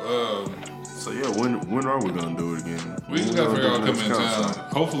 So yeah, when are we gonna do it again? We just gotta figure out coming in town.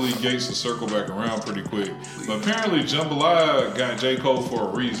 Hopefully Gates will circle back around pretty quick. But apparently Jambalaya got J. Cole for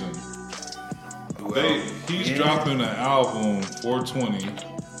a reason. He's dropping an album 420,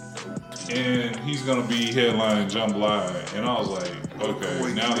 and he's gonna be headlining Jambalaya. And I was like,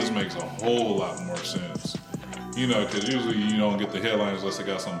 okay, now this makes a whole lot more sense. You know, because usually you don't get the headlines unless they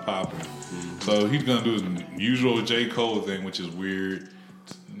got something popping. So he's gonna do his usual J. Cole thing, which is weird.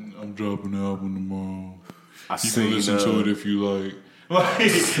 I'm dropping an album tomorrow. You can listen to it if you like.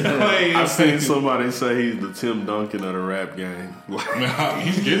 I seen somebody say he's the Tim Duncan of the rap game.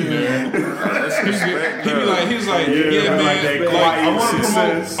 He's getting there. He's like, yeah, man. I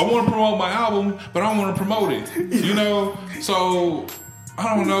want to promote my album, but I don't want to promote it. You know, so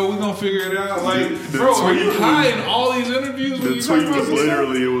I don't know. We're gonna figure it out. Like, bro, are you high in all these interviews? The tweet was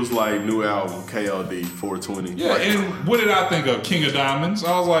literally, it was like new album KLD 420. Yeah, and what did I think of? King of Diamonds.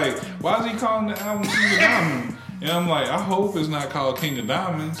 I was like, why is he calling the album King of Diamonds? And I'm like, I hope it's not called King of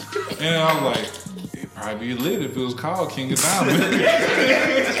Diamonds. And I was like, it'd probably be lit if it was called King of Diamonds.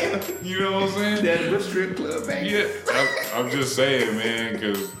 You know what I'm saying? That's a strip club, baby. Yeah, I'm just saying, man,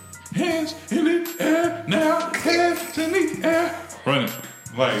 because hands in the air now, hands in the air. Running.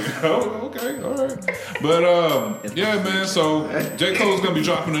 Like, oh, okay, all right. But, yeah, man, so J. Cole's going to be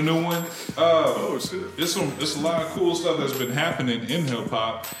dropping a new one. It's a lot of cool stuff that's been happening in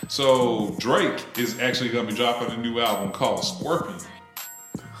hip-hop. So Drake is actually going to be dropping a new album called Scorpion.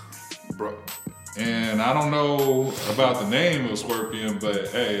 Bro. And I don't know about the name of Scorpion, but,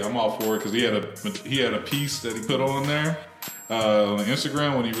 hey, I'm all for it because he had a piece that he put on there on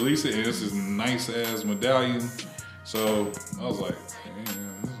Instagram when he released it, and it's this nice-ass medallion. So I was like, man,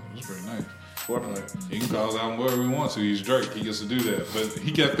 this is pretty nice. Like, he can call his album whatever he wants to. He's Drake. He gets to do that. But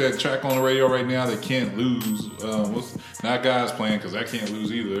he got that track on the radio right now that Can't Lose. Not Guys playing because that can't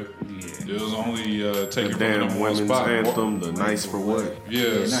lose either. Yeah. It was only taken from the number one spot. Anthem, the Nice for What.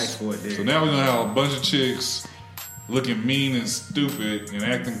 Yes. Yeah, Nice for What. There. So now we're going to have a bunch of chicks looking mean and stupid and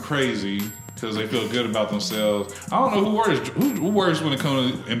acting crazy because they feel good about themselves. I don't know who works when it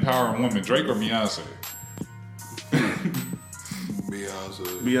comes to empowering women, Drake or Beyonce?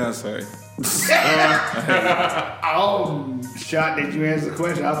 Beyonce. Shocked that you answered the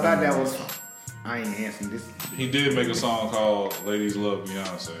question. I thought that was. I ain't answering this. He did make a song called "Ladies Love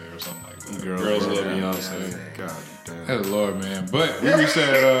Beyonce" or something like that. Girls love Beyonce. God damn. That's Lord, man. But we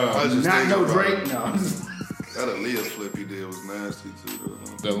said, not no Drake. No. That Aaliyah flip he did was nasty too, though.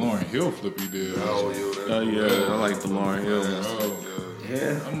 That Lauryn Hill flip he did. Oh yeah, I like the Lauryn Hill.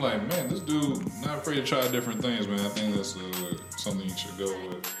 Yeah. I'm like, man, this dude not afraid to try different things, man. I think that's something you should go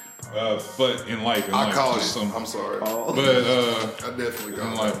with. But in life, I call it. I'm sorry. But I definitely in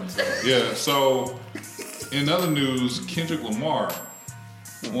call it. life, yeah. So in other news, Kendrick Lamar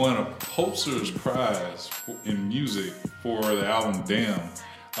won a Pulitzer's Prize in music for the album Damn.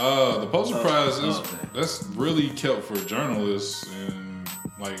 The Pulitzer Prize that's really kept for journalists, and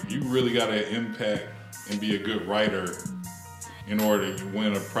like you really got to impact and be a good writer in order to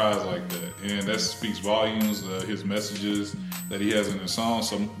win a prize like that. And that speaks volumes, his messages that he has in his songs.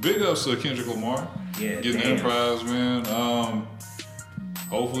 So big ups to Kendrick Lamar. Yeah, getting that prize, man.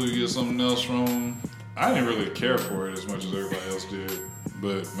 Hopefully we get something else from him. I didn't really care for it as much as everybody else did,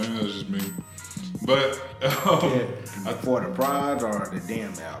 but maybe that's just me. But for the prize or the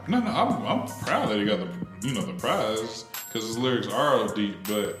damn album? No, I'm proud that he got the prize because his lyrics are deep.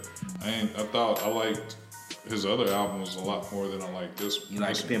 But I thought I liked his other albums a lot more than I like this. You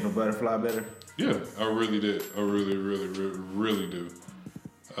like Pimp a Butterfly better? Yeah, I really did. I really do.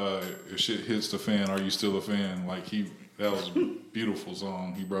 If shit hits the fan, are you still a fan? That was a beautiful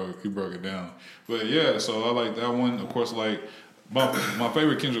song. He broke it down. But yeah, so I like that one. Of course, like my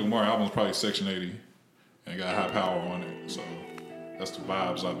favorite Kendrick Lamar album is probably Section 80, and got High Power on it. So that's the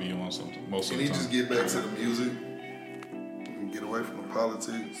vibes I be on most of the time. Can he just get back to the music and get away from the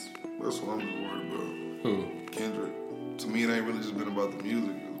politics? That's what I'm just worried about. Who? Kendrick. To me, it ain't really just been about the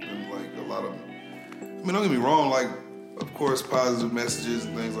music. It's been like a lot of. I mean, don't get me wrong. Like, of course, positive messages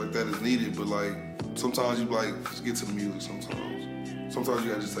and things like that is needed, but like sometimes you like just get to the music. Sometimes you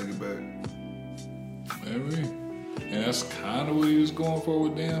gotta just take it back. Maybe. And that's kind of what he was going for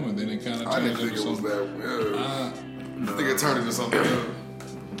with them, and then it kind of I turned didn't think into it was something. that. I think it turned into something else.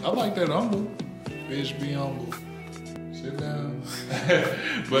 I like that humble. Bitch, be humble. Sit down.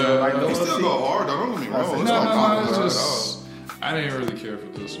 But He still go hard though. Don't get me wrong. No. It's just I didn't really care for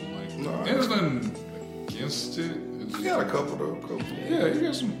this one. Like, there's nothing against it. He got a couple though. Yeah, he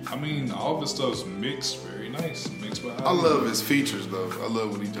got some. I mean, all of his stuff's mixed, very nice. Mixed by. I love his features though. I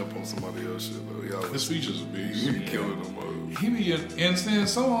love when he jump on somebody else's shit though. His features are big. He be killing them. He be and then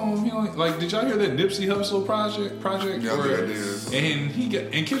some of them, like, did y'all hear that Nipsey Hussle project? Yeah, where, I did.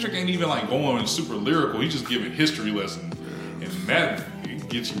 And Kendrick ain't even like going super lyrical. He's just giving history lessons, and that it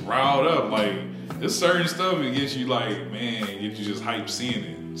gets you riled up. Like, there's certain stuff it gets you like, man, get you just hyped seeing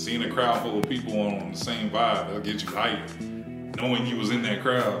it, seeing a crowd full of people on the same vibe. That'll get you hyped. Knowing you was in that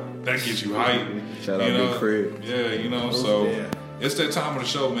crowd, that gets you hyped. Shout out Big K.R.I.T. Yeah, so it's that time of the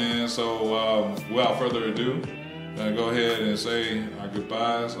show, man. So without further ado, I'm gonna go ahead and say our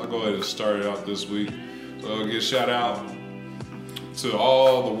goodbyes. I'll go ahead and start it out this week. So I'll give a shout out to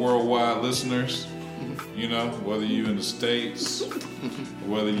all the worldwide listeners. You know, whether you in the States,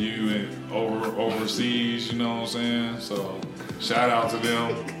 whether you in overseas, you know what I'm saying? So shout out to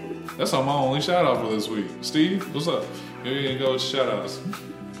them. That's my only shout out for this week. Steve, what's up? Here you go with shout outs.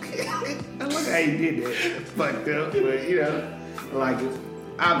 Look how you did that. Fucked up, but you know, like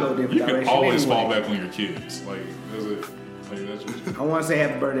I'll go different You direction. can always anyway. fall back on your kids. Like, that's it. Like, that's what I want to say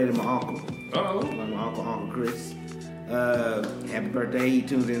happy birthday to my uncle. Uh-oh. My uncle Chris. Happy birthday. He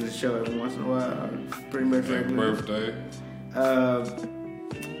tunes into the show every once in a while. Pretty much Happy regular. birthday.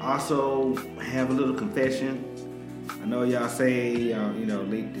 Also, have a little confession. I know y'all say,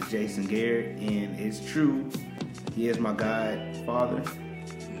 linked to Jason Garrett, and it's true. He is my godfather.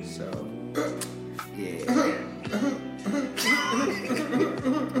 So, yeah.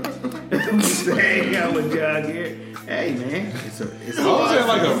 Say, I'm a John Garrett. Hey, man. It's How is that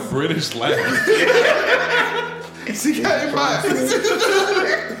like a British laugh? It's a game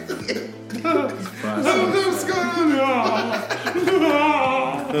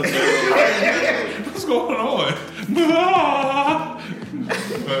What's going on?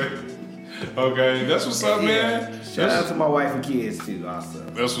 Okay, that's what's up, man. Shout out to my wife and kids, too, also.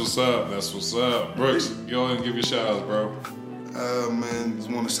 That's what's up. Brooks, go ahead and give your shout outs, bro. Man, just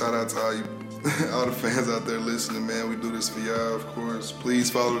want to shout out to all the fans out there listening, man. We do this for y'all, of course. Please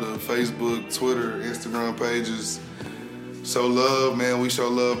follow the Facebook, Twitter, Instagram pages. Show love, man. We show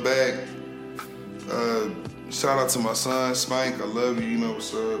love back. Shout out to my son, Spank. I love you. You know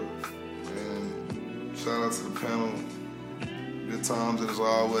what's up. And shout out to the panel. Good times as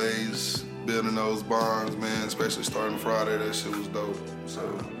always. Building those bonds, man. Especially starting Friday. That shit was dope. So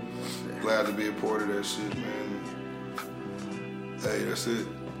glad to be a part of that shit, man. Hey, that's it.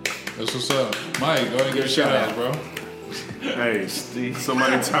 That's what's up. Mike, go ahead and give your shout outs, bro. Hey, Steve,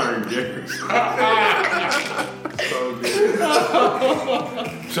 somebody turn Gary.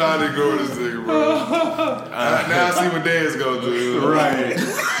 Trying to go with this nigga, bro. Now I see what Dez go do. Right.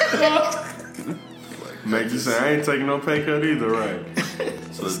 Make you say, I ain't taking no pay cut either, right?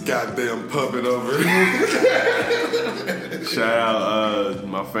 So this goddamn puppet over. Shout out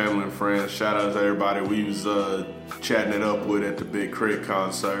my family and friends. Shout out to everybody we was chatting it up with at the Big K.R.I.T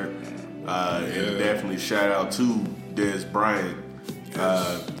concert. And definitely shout out to Dez Bryant.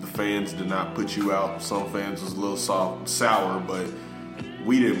 The fans did not put you out. Some fans was a little sour, but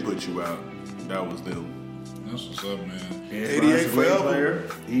we didn't put you out. That was them. That's what's up, man. 88 forever.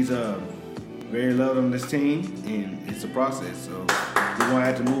 He's very loved on this team, and it's a process. So we're gonna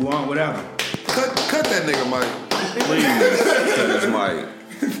have to move on without him. Cut that nigga, Mike. Please, tell us, Mike.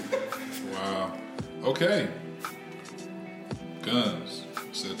 Wow. Okay. Guns.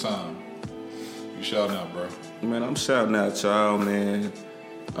 It's that time. You shouting out, bro. Man, I'm shouting out y'all, man.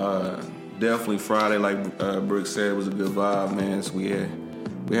 definitely Friday, like Brooke said, was a good vibe, man. So we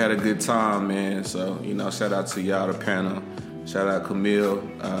had a good time, man. So, you know, shout out to y'all, the panel. Shout out Camille.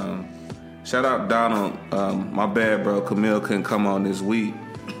 Shout out Donald. My bad, bro. Camille couldn't come on this week.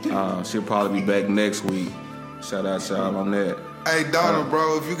 She'll probably be back next week. Shout out to y'all on that. Hey, Donald,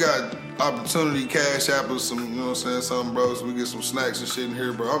 bro, if you got opportunity, cash app or some, you know what I'm saying, something, bro, so we get some snacks and shit in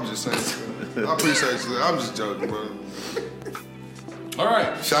here, bro. I'm just saying. I appreciate you. I'm just joking, bro. All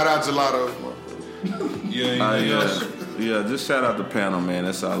right. Shout out to Lotto. Yeah, just shout out the panel, man.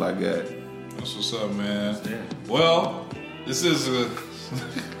 That's all I got. That's what's up, man. Yeah. Well, this is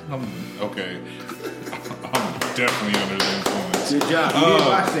okay. I'm definitely under the influence. Good job. You didn't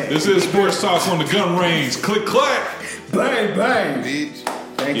watch that. This is Sports Talk on the gun range. Click, clack. Bang, bang. Bitch.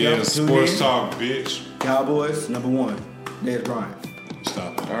 Thank you. Yeah, Sports Talk, bitch. Cowboys, #1. Dez Bryant.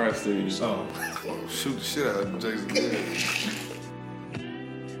 Stop it. All right, Steve. Oh. Shoot the shit out of Jason.